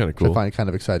point. That's kind of cool. I find it kind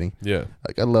of exciting. Yeah.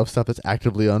 Like, I love stuff that's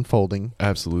actively unfolding.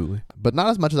 Absolutely. But not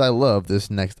as much as I love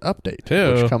this next update,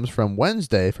 which comes from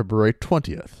Wednesday, February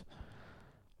 20th.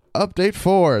 Update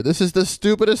 4. This is the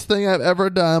stupidest thing I've ever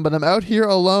done, but I'm out here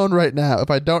alone right now. If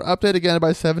I don't update again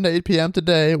by 7 to 8 p.m.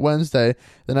 today, Wednesday,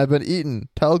 then I've been eaten.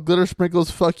 Tell Glitter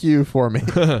Sprinkles fuck you for me.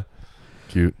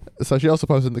 Cute. So she also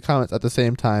posted in the comments at the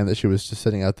same time that she was just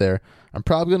sitting out there. I'm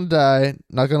probably going to die,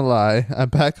 not going to lie. I'm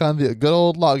back on the good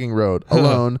old logging road,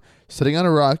 alone, sitting on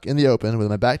a rock in the open with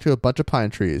my back to a bunch of pine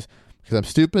trees. Because I'm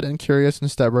stupid and curious and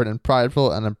stubborn and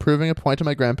prideful, and I'm proving a point to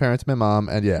my grandparents and my mom,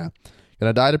 and yeah,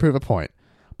 gonna die to prove a point.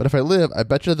 But if I live, I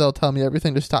bet you they'll tell me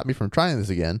everything to stop me from trying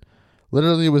this again.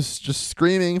 Literally was just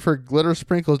screaming for Glitter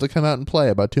Sprinkles to come out and play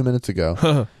about 2 minutes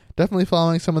ago. Definitely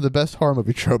following some of the best horror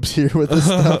movie tropes here with this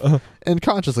stuff, and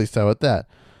consciously so at that.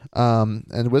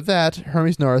 And with that,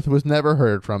 Hermes North was never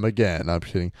heard from again. No, I'm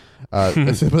kidding.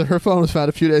 But her phone was found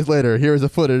a few days later. Here is the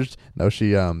footage. No,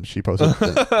 she posted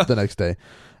the next day.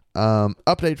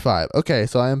 Update 5. Okay,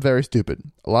 so I am very stupid.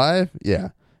 Alive? Yeah.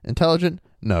 Intelligent?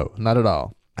 No, not at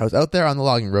all. I was out there on the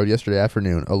logging road yesterday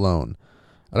afternoon, alone.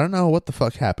 I don't know what the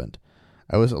fuck happened.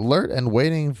 I was alert and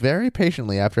waiting very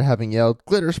patiently after having yelled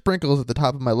Glitter Sprinkles at the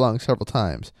top of my lungs several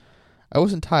times. I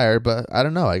wasn't tired, but I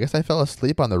don't know. I guess I fell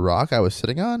asleep on the rock I was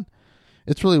sitting on?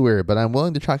 It's really weird, but I'm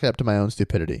willing to chalk it up to my own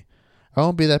stupidity. I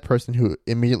won't be that person who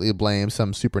immediately blames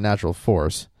some supernatural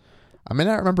force. I may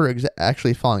not remember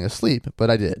actually falling asleep, but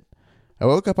I did. I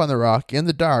woke up on the rock in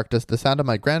the dark to the sound of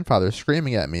my grandfather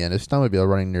screaming at me and his snowmobile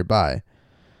running nearby.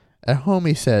 At home,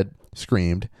 he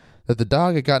screamed, that the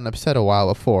dog had gotten upset a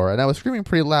while before, and I was screaming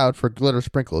pretty loud for Glitter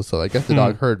Sprinkles, so I guess the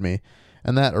dog heard me,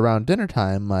 and that around dinner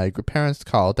time, my parents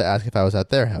called to ask if I was at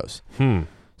their house.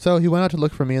 So he went out to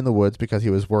look for me in the woods because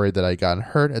he was worried that I had gotten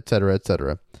hurt, etc.,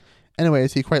 etc.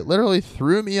 Anyways, he quite literally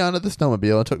threw me onto the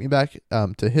snowmobile and took me back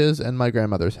to his and my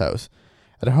grandmother's house.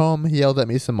 At home, he yelled at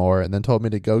me some more and then told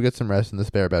me to go get some rest in the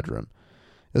spare bedroom.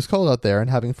 It was cold out there, and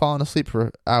having fallen asleep for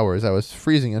hours, I was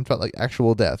freezing and felt like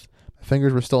actual death. My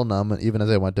fingers were still numb even as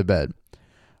I went to bed.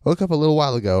 Woke up a little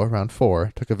while ago, around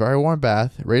 4, took a very warm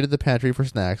bath, raided the pantry for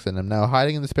snacks, and am now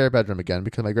hiding in the spare bedroom again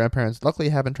because my grandparents luckily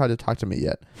haven't tried to talk to me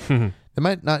yet. They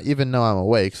might not even know I'm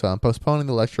awake, so I'm postponing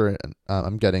the lecture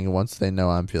I'm getting once they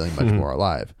know I'm feeling much more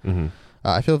alive.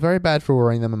 I feel very bad for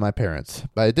worrying them and my parents,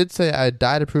 but I did say I'd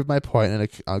die to prove my point in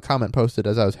a comment posted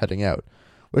as I was heading out.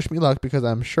 Wish me luck because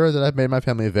I'm sure that I've made my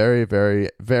family very, very,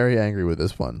 very angry with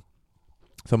this one.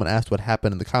 Someone asked what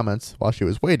happened in the comments while she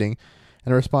was waiting,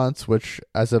 and a response, which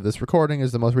as of this recording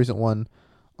is the most recent one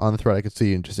on the thread I could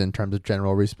see, just in terms of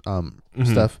general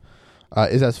stuff,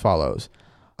 is as follows.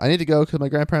 I need to go because my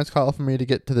grandparents called for me to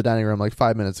get to the dining room like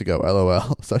 5 minutes ago,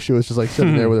 LOL. So she was just like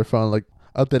sitting there with her phone, like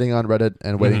updating on Reddit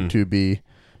and waiting to be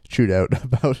chewed out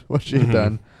about what she had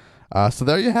done. So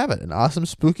there you have it, an awesome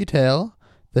spooky tale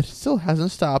that still hasn't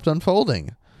stopped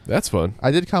unfolding. That's fun.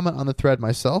 I did comment on the thread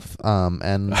myself,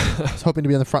 and was hoping to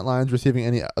be on the front lines receiving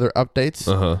any other updates.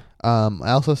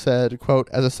 I also said, quote,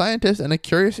 as a scientist and a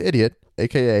curious idiot,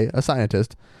 aka a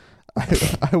scientist,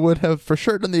 I would have for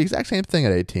sure done the exact same thing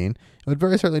at 18 and would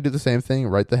very certainly do the same thing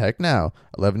right the heck now,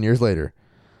 11 years later.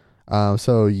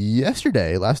 So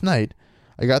last night,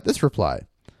 I got this reply.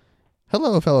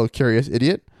 Hello, fellow curious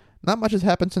idiot. Not much has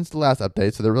happened since the last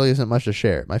update, so there really isn't much to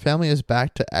share. My family is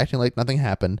back to acting like nothing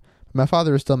happened, but my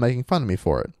father is still making fun of me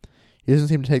for it. He doesn't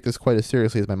seem to take this quite as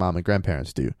seriously as my mom and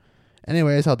grandparents do.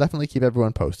 Anyways, I'll definitely keep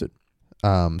everyone posted.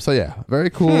 So yeah,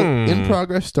 very cool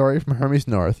in-progress story from Hermes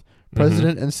North,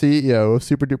 President and CEO of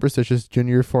Super Duperstitious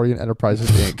Junior Forian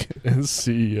Enterprises, Inc. And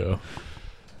CEO.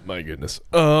 My goodness.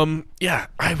 Yeah,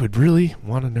 I would really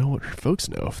want to know what folks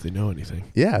know if they know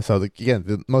anything. Yeah, so again,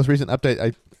 the most recent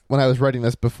update, when I was writing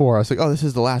this before, I was like, oh, this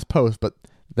is the last post, but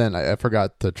then I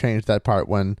forgot to change that part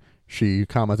when she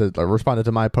commented or responded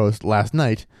to my post last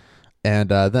night. And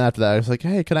then after that, I was like,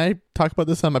 hey, can I talk about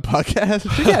this on my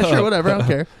podcast? She, yeah, sure, whatever, I don't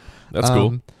care. That's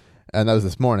cool. And that was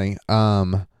this morning.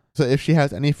 So if she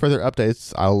has any further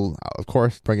updates, I'll of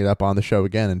course bring it up on the show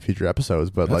again in future episodes.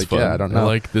 But that's fun. Yeah, I don't know. I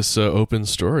like this open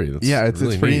story. That's it's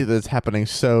really pretty neat. that's happening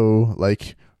so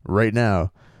right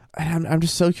now. And I'm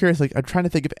just so curious. I'm trying to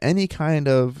think of any kind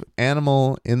of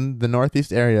animal in the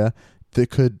Northeast area that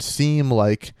could seem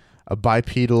like a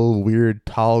bipedal, weird,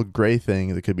 tall, gray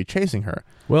thing that could be chasing her.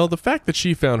 Well, the fact that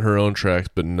she found her own tracks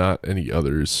but not any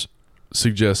others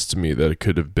suggests to me that it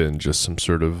could have been just some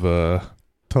sort of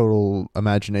total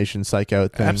imagination psych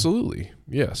out thing. Absolutely.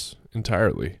 Yes,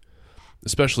 entirely.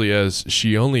 Especially as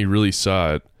she only really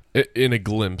saw it in a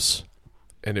glimpse,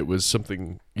 and it was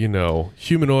something,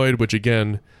 humanoid, which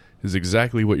again is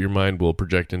exactly what your mind will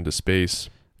project into space.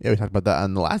 Yeah, we talked about that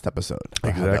on the last episode.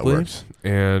 Exactly. How that works.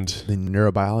 And the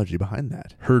neurobiology behind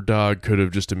that. Her dog could have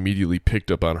just immediately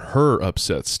picked up on her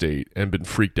upset state and been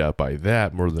freaked out by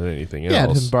that more than anything else. Yeah,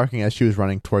 and him barking as she was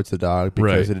running towards the dog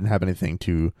because it didn't have anything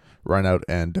to run out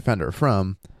and defend her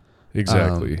from.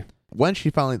 Exactly. When she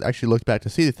finally actually looked back to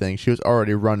see the thing, she was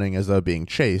already running as though being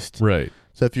chased. Right.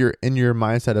 So if you're in your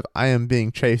mindset of, I am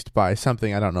being chased by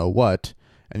something, I don't know what,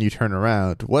 and you turn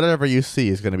around, whatever you see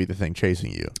is going to be the thing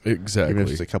chasing you. Exactly. Even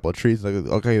if it's a couple of trees,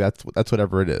 okay, that's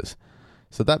whatever it is.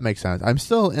 So that makes sense. I'm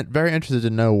still very interested to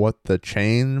know what the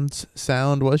chains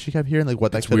sound was she kept hearing,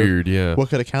 what that what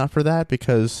could account for that,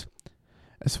 because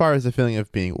as far as the feeling of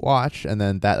being watched, and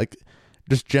then that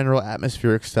just general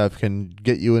atmospheric stuff can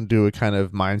get you into a kind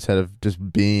of mindset of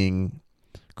just being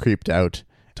creeped out.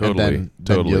 Totally. And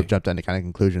then you'll jump to any kind of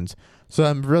conclusions. So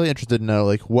I'm really interested to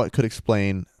know what could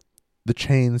explain the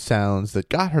chain sounds that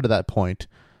got her to that point,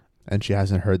 and she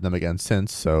hasn't heard them again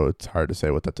since, so it's hard to say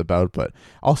what that's about. But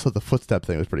also the footstep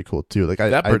thing was pretty cool too.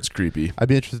 That part's creepy. I'd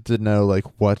be interested to know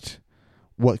what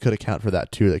could account for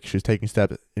that too. She was taking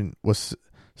steps and was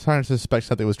starting to suspect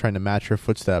something was trying to match her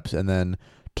footsteps, and then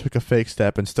took a fake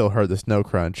step and still heard the snow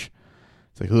crunch.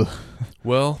 It's ugh.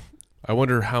 Well, I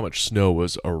wonder how much snow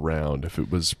was around, if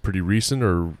it was pretty recent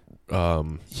or I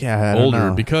older, don't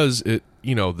know. because it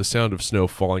the sound of snow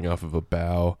falling off of a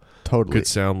bough totally could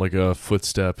sound like a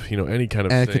footstep, any kind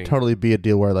of and thing. It could totally be a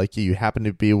deal where you happen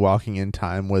to be walking in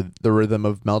time with the rhythm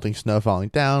of melting snow falling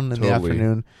down in the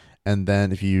afternoon, and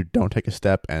then if you don't take a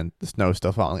step and the snow is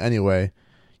still falling anyway,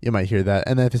 you might hear that.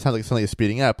 And then if it sounds like something is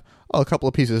speeding up, a couple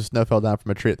of pieces of snow fell down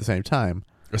from a tree at the same time.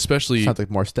 Especially, it sounds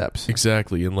like more steps.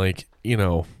 Exactly. And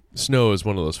snow is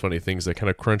one of those funny things that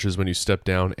kind of crunches when you step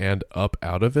down and up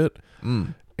out of it.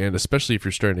 And especially if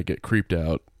you're starting to get creeped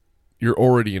out, you're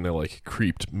already in a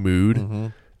creeped mood. Mm-hmm.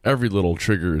 Every little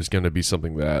trigger is going to be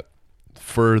something that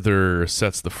further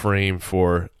sets the frame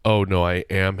for, oh no, I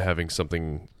am having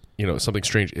something, something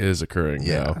strange is occurring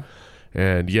now.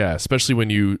 And especially when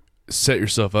you set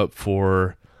yourself up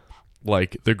for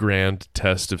like the grand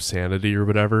test of sanity or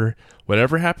whatever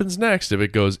happens next, if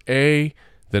it goes A,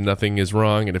 then nothing is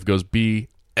wrong, and if it goes B,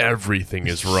 everything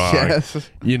is wrong. Yes.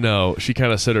 You know, she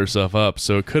kind of set herself up,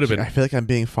 so it could have been. I feel like I'm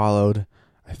being followed.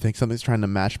 I think something's trying to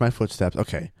match my footsteps.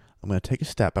 Okay, I'm going to take a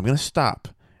step. I'm going to stop.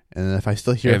 And then if I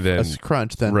still hear a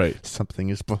crunch, then something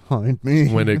is behind me.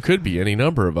 When it could be any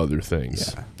number of other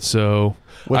things. Yeah. So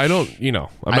I don't,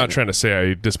 I'm not trying to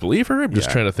say I disbelieve her. I'm just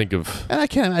trying to think of. And I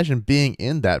can't imagine being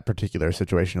in that particular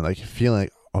situation, like feeling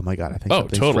like, oh my God, I think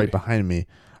something's right behind me.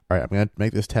 All right, I'm going to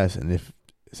make this test. And if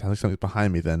it sounds like something's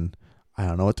behind me, then I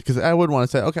don't know what, because I wouldn't want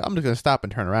to say, okay, I'm just going to stop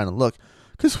and turn around and look.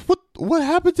 Because what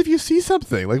happens if you see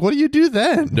something? Like, what do you do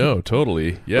then? No,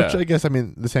 totally. Yeah. Which I guess,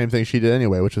 the same thing she did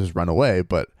anyway, which was run away.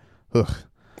 But, ugh.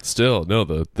 Still, no,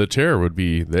 the terror would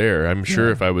be there. I'm sure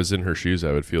if I was in her shoes,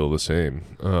 I would feel the same.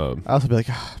 I'd also be like,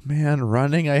 oh, man,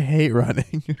 running. I hate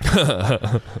running.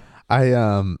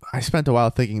 I spent a while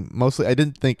thinking, mostly, I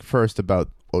didn't think first about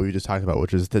what we just talked about,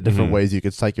 which is the different ways you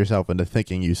could psych yourself into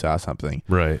thinking you saw something.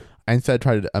 Right. I instead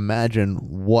tried to imagine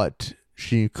what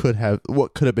could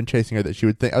have been chasing her that she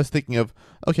would think. I was thinking of,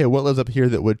 okay, what lives up here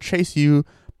that would chase you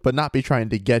but not be trying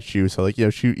to get you? So, like,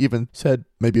 she even said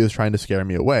maybe it was trying to scare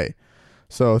me away.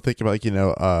 So thinking about,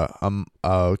 like,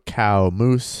 a cow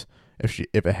moose, if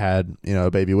it had, a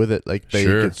baby with it, like, they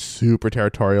get super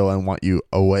territorial and want you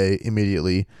away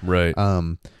immediately. Right.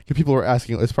 People were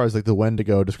asking, as far as like the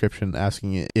Wendigo description,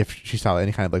 asking if she saw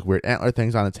any kind of like weird antler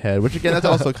things on its head, which again, that's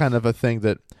also kind of a thing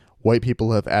that white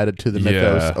people have added to the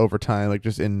mythos over time, like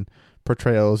just in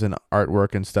portrayals and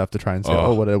artwork and stuff to try and say,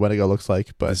 what a Wendigo looks like.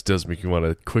 But this does make me want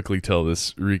to quickly tell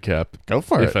this recap. Go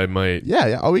for it. If I might.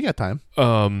 Yeah. Oh, we got time.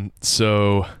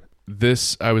 So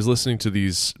I was listening to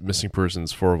these missing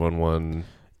persons 411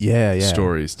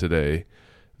 stories today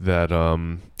that,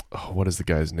 what is the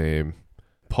guy's name?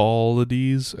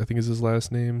 Paulides, I think is his last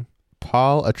name.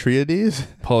 Paul Atreides?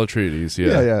 Paul Atreides,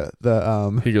 yeah.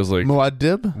 Yeah. He goes like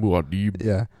Muad'Dib.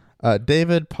 Yeah.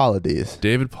 David Paulides.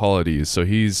 David Paulides. So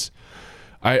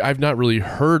I've not really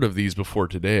heard of these before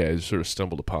today. I just sort of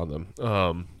stumbled upon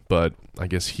them. But I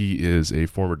guess he is a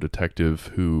former detective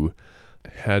who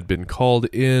had been called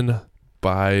in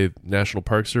by National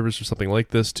Park Service or something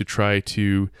like this to try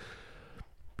to,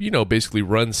 basically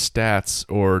run stats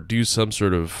or do some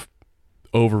sort of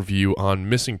overview on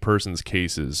missing persons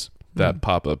cases that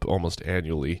pop up almost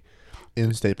annually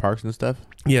in state parks and stuff.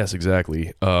 Yes,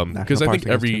 exactly. Because I think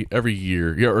every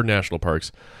year, or national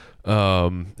parks,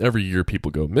 every year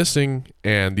people go missing,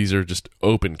 and these are just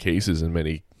open cases in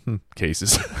many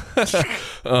cases.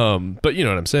 But you know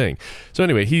what I'm saying. So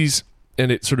anyway,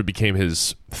 and it sort of became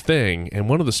his thing. And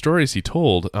one of the stories he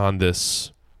told on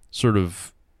this sort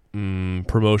of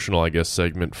promotional, I guess,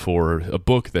 segment for a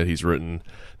book that he's written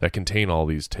that contain all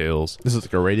these tales. This is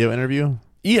like a radio interview?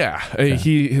 Yeah.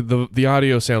 Okay. The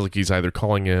audio sounds like he's either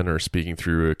calling in or speaking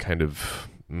through a kind of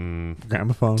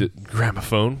gramophone.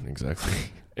 Gramophone, exactly.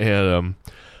 And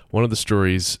one of the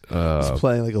stories he's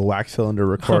playing like a wax cylinder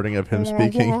recording of him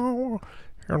speaking.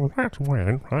 That's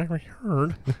when I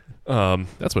heard.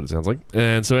 That's what it sounds like.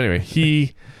 And so anyway,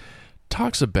 he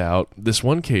talks about this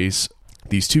one case.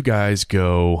 These two guys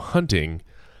go hunting,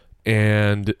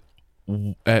 and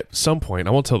at some point,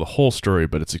 I won't tell the whole story,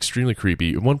 but it's extremely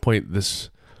creepy. At one point,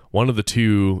 one of the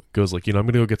two goes like, I'm going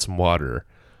to go get some water.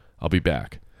 I'll be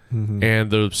back. Mm-hmm.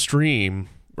 And the stream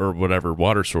or whatever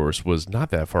water source was not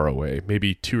that far away,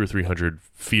 maybe 200 or 300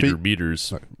 feet or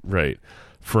meters. Right.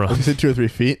 From is it 2 or 3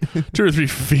 feet? 2 or 3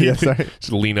 feet. Yeah, sorry.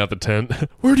 Just lean out the tent.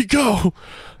 Where'd he go?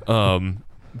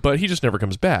 But he just never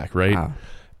comes back, right? Wow.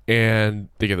 And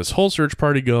they get this whole search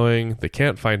party going. They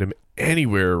can't find him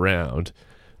anywhere around.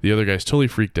 The other guy's totally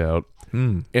freaked out.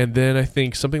 And then I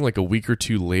think something like a week or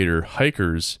two later,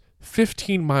 hikers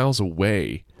 15 miles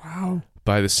away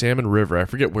by the Salmon River, I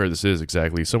forget where this is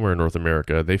exactly, somewhere in North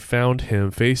America, they found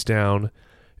him face down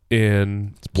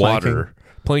in water,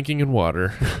 planking in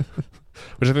water,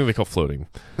 which I think they call floating.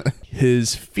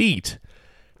 His feet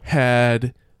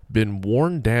had been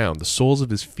worn down, the soles of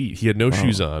his feet. He had no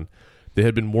shoes on. They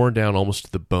had been worn down almost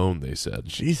to the bone, they said.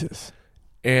 Jesus.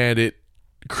 And it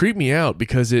creeped me out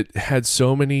because it had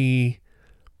so many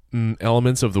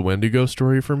elements of the Wendigo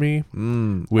story for me,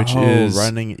 which is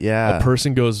running. Yeah, a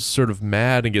person goes sort of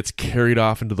mad and gets carried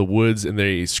off into the woods, and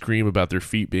they scream about their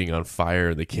feet being on fire,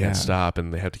 and they can't stop,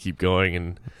 and they have to keep going,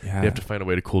 and they have to find a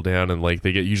way to cool down, and like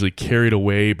they get usually carried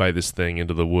away by this thing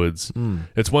into the woods.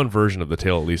 It's one version of the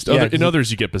tale, at least. In others,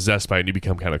 you get possessed by it and you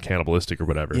become kind of cannibalistic or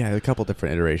whatever. Yeah, a couple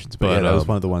different iterations, but that was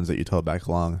one of the ones that you told back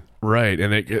along. Right,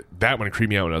 and that one creeped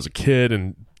me out when I was a kid,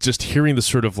 and just hearing the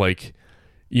sort of like,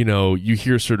 you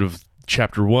hear sort of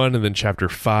chapter 1 and then chapter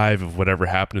 5 of whatever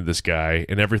happened to this guy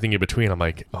and everything in between. I'm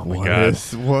like, oh my God.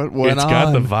 What went It's on?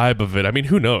 got the vibe of it. I mean,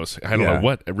 who knows? I don't Yeah. know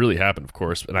what really happened, of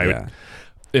course. And I would,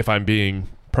 if I'm being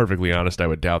perfectly honest, I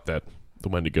would doubt that the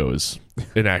Wendigo is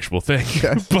an actual thing.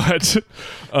 Yes.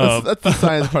 But that's the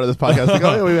science part of this podcast. Like,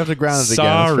 oh, yeah, we have to ground it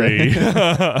sorry. again.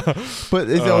 But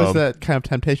it's always that kind of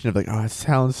temptation of like, oh, it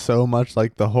sounds so much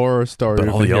like the horror story. But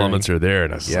all the elements are there,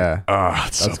 and I was Yeah. like,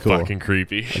 it's That's so cool. fucking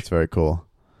creepy. It's very cool.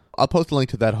 I'll post a link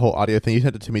to that whole audio thing. You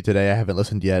sent it to me today. I haven't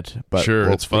listened yet, but Sure,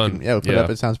 it's fun. We'll put it up.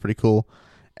 It sounds pretty cool.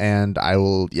 And I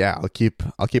will, I'll keep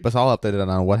us all updated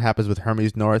on what happens with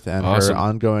Hermes North and Awesome. her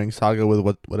ongoing saga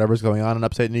with whatever's going on in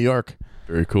upstate New York.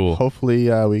 Very cool. Hopefully,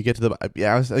 we get to the.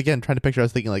 I was again trying to picture. I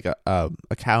was thinking like a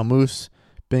cow moose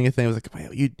being a thing. I was like, wow,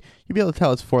 you'd be able to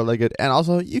tell it's 4-legged, and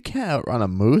also you can't outrun a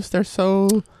moose.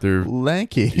 They're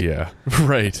lanky. Yeah,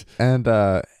 right. And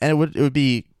it would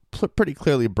be pretty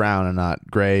clearly brown and not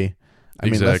gray. I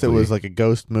mean, unless it Exactly. was like a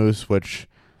ghost moose, which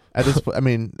at this point, I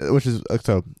mean, which is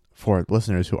so for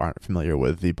listeners who aren't familiar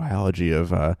with the biology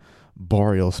of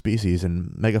boreal species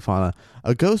and megafauna,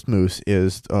 a ghost moose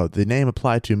is the name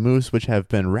applied to moose which have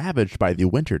been ravaged by the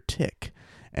winter tick,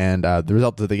 and the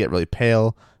result is they get really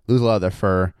pale, lose a lot of their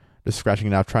fur, just scratching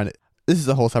it off. This is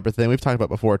a whole separate thing we've talked about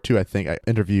before too. I think I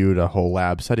interviewed a whole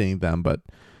lab studying them, but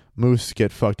moose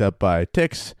get fucked up by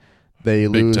ticks. They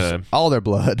Big lose time. all their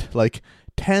blood, like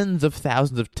tens of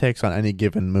thousands of ticks on any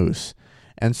given moose.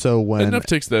 And so when Enough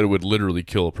ticks that it would literally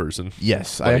kill a person.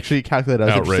 yes, I Like, actually calculated. I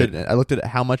was outright. interested. I looked at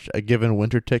how much a given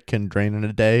winter tick can drain in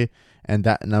a day, and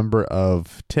that number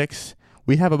of ticks.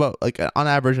 We have about on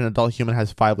average, an adult human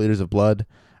has 5 liters of blood.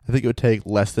 I think it would take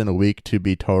less than a week to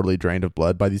be totally drained of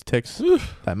blood by these ticks.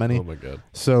 That many. Oh my God.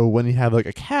 So when you have like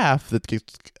a calf that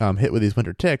gets hit with these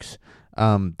winter ticks,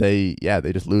 they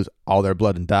just lose all their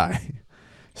blood and die.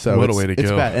 So What a way to it's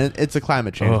go. bad, and it's a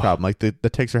climate change problem. Like the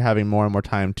ticks are having more and more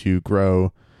time to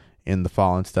grow in the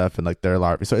fall and stuff, and like their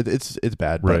larvae. So it's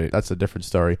bad. But Right. that's a different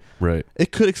story. Right.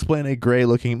 It could explain a gray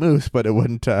looking moose, but it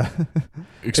wouldn't.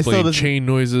 Explain doesn't- chain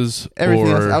noises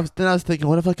Everything or else. I was thinking,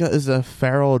 what if is a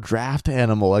feral draft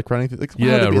animal like running through why would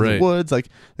Yeah, it be in right. the woods? Like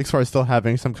as far as still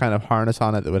having some kind of harness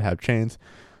on it that would have chains.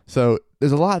 So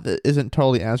there's a lot that isn't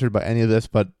totally answered by any of this,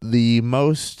 but the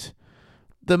most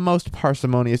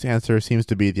parsimonious answer seems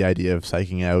to be the idea of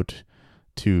psyching out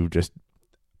to just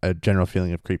a general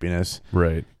feeling of creepiness.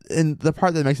 right. And the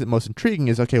part that makes it most intriguing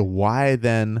is, okay, why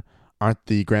then aren't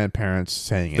the grandparents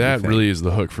saying anything? That really is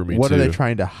the hook for me What too. are they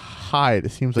trying to hide?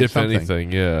 It seems like if something.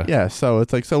 anything, yeah. Yeah, so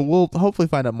it's like, so we'll hopefully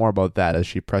find out more about that as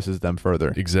she presses them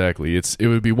further. Exactly. It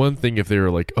would be one thing if they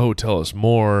were like, "Oh, tell us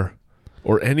more,"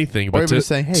 or anything, Or but even to just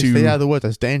saying, hey, stay out of the woods,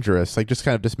 that's dangerous. Like just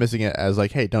kind of dismissing it as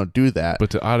like, hey, don't do that. but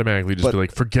to automatically just But- be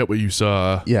like, "Forget what you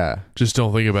saw. Yeah. Just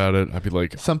don't think about it." I'd be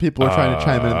like, Some people are trying to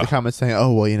chime in the comments saying,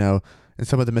 oh, well, in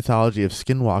some of the mythology of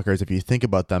skinwalkers, if you think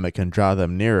about them, it can draw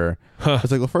them nearer. It's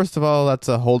like, well, first of all, that's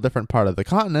a whole different part of the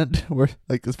continent, where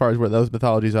like as far as where those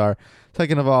mythologies are.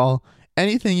 Second of all,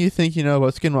 anything you think you know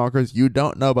about skinwalkers, you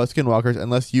don't know about skinwalkers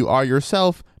unless you are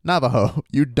yourself Navajo.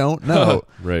 You don't know.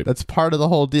 right. That's part of the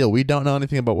whole deal. We don't know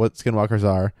anything about what skinwalkers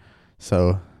are.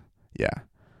 So, yeah.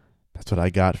 That's what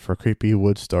I got for creepy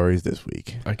wood stories this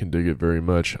week. I can dig it very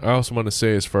much. I also want to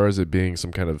say, as far as it being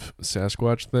some kind of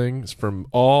Sasquatch thing, is from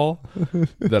all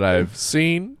that I've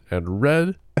seen and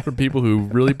read from people who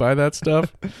really buy that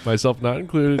stuff, myself not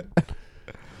included,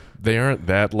 they aren't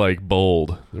that like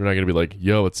bold. They're not going to be like,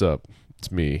 "Yo, what's up?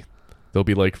 It's me." They'll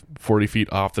be like 40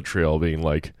 feet off the trail, being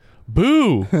like,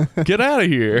 "Boo! Get out of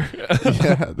here!"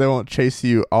 Yeah, they won't chase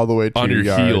you all the way to On your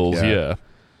yard. heels, yeah.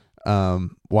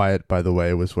 Wyatt, by the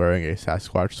way, was wearing a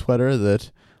Sasquatch sweater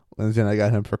that Lindsay and I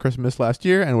got him for Christmas last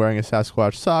year, and wearing a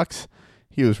Sasquatch socks.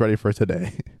 He was ready for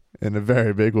today in a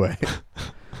very big way.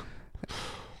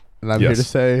 And I'm here Yes. to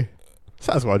say,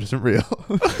 Sasquatch isn't real.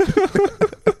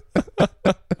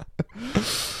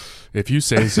 If you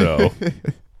say so.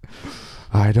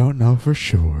 I don't know for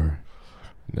sure.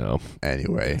 No.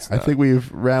 Anyway, It's I not. think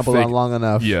we've rambled Fake- on long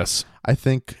enough. Yes. I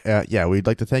think, we'd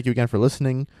like to thank you again for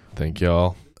listening. Thank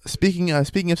y'all. Speaking of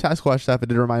Sasquatch stuff, it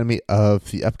did remind me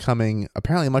of the upcoming,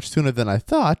 apparently much sooner than I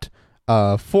thought,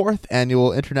 4th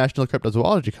annual International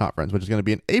Cryptozoology Conference, which is going to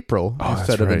be in April that's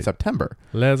instead of in right. September.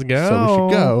 Let's go. So we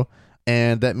should go.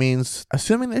 And that means,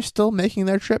 assuming they're still making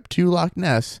their trip to Loch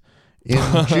Ness in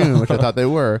June, which I thought they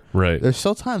were, Right. there's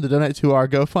still time to donate to our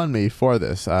GoFundMe for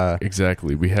this.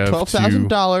 Exactly. We have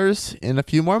 $12,000 in a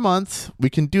few more months.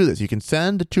 We can do this. You can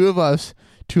send the two of us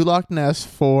to Loch Ness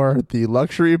for the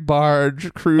luxury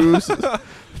barge cruise that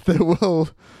will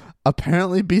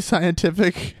apparently be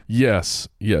scientific. Yes.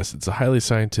 It's a highly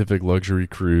scientific luxury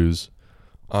cruise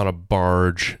on a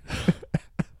barge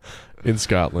in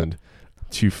Scotland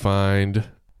to find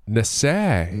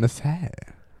Nessay,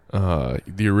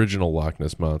 the original Loch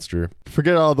Ness Monster.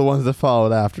 Forget all the ones that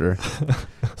followed after.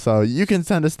 So you can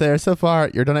send us there. So far,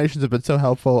 your donations have been so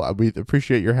helpful. We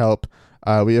appreciate your help.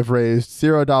 We have raised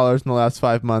 $0 in the last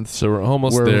 5 months. So we're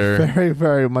almost there. We're very,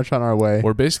 very much on our way.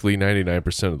 We're basically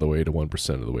 99% of the way to 1%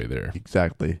 of the way there.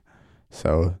 Exactly.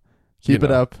 So keep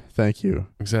it up. Thank you.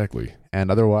 Exactly.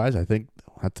 And otherwise, I think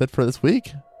that's it for this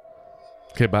week.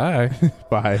 Okay, bye.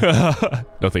 Bye.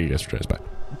 No, thank you guys for joining us.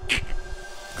 Bye.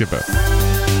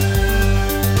 Goodbye.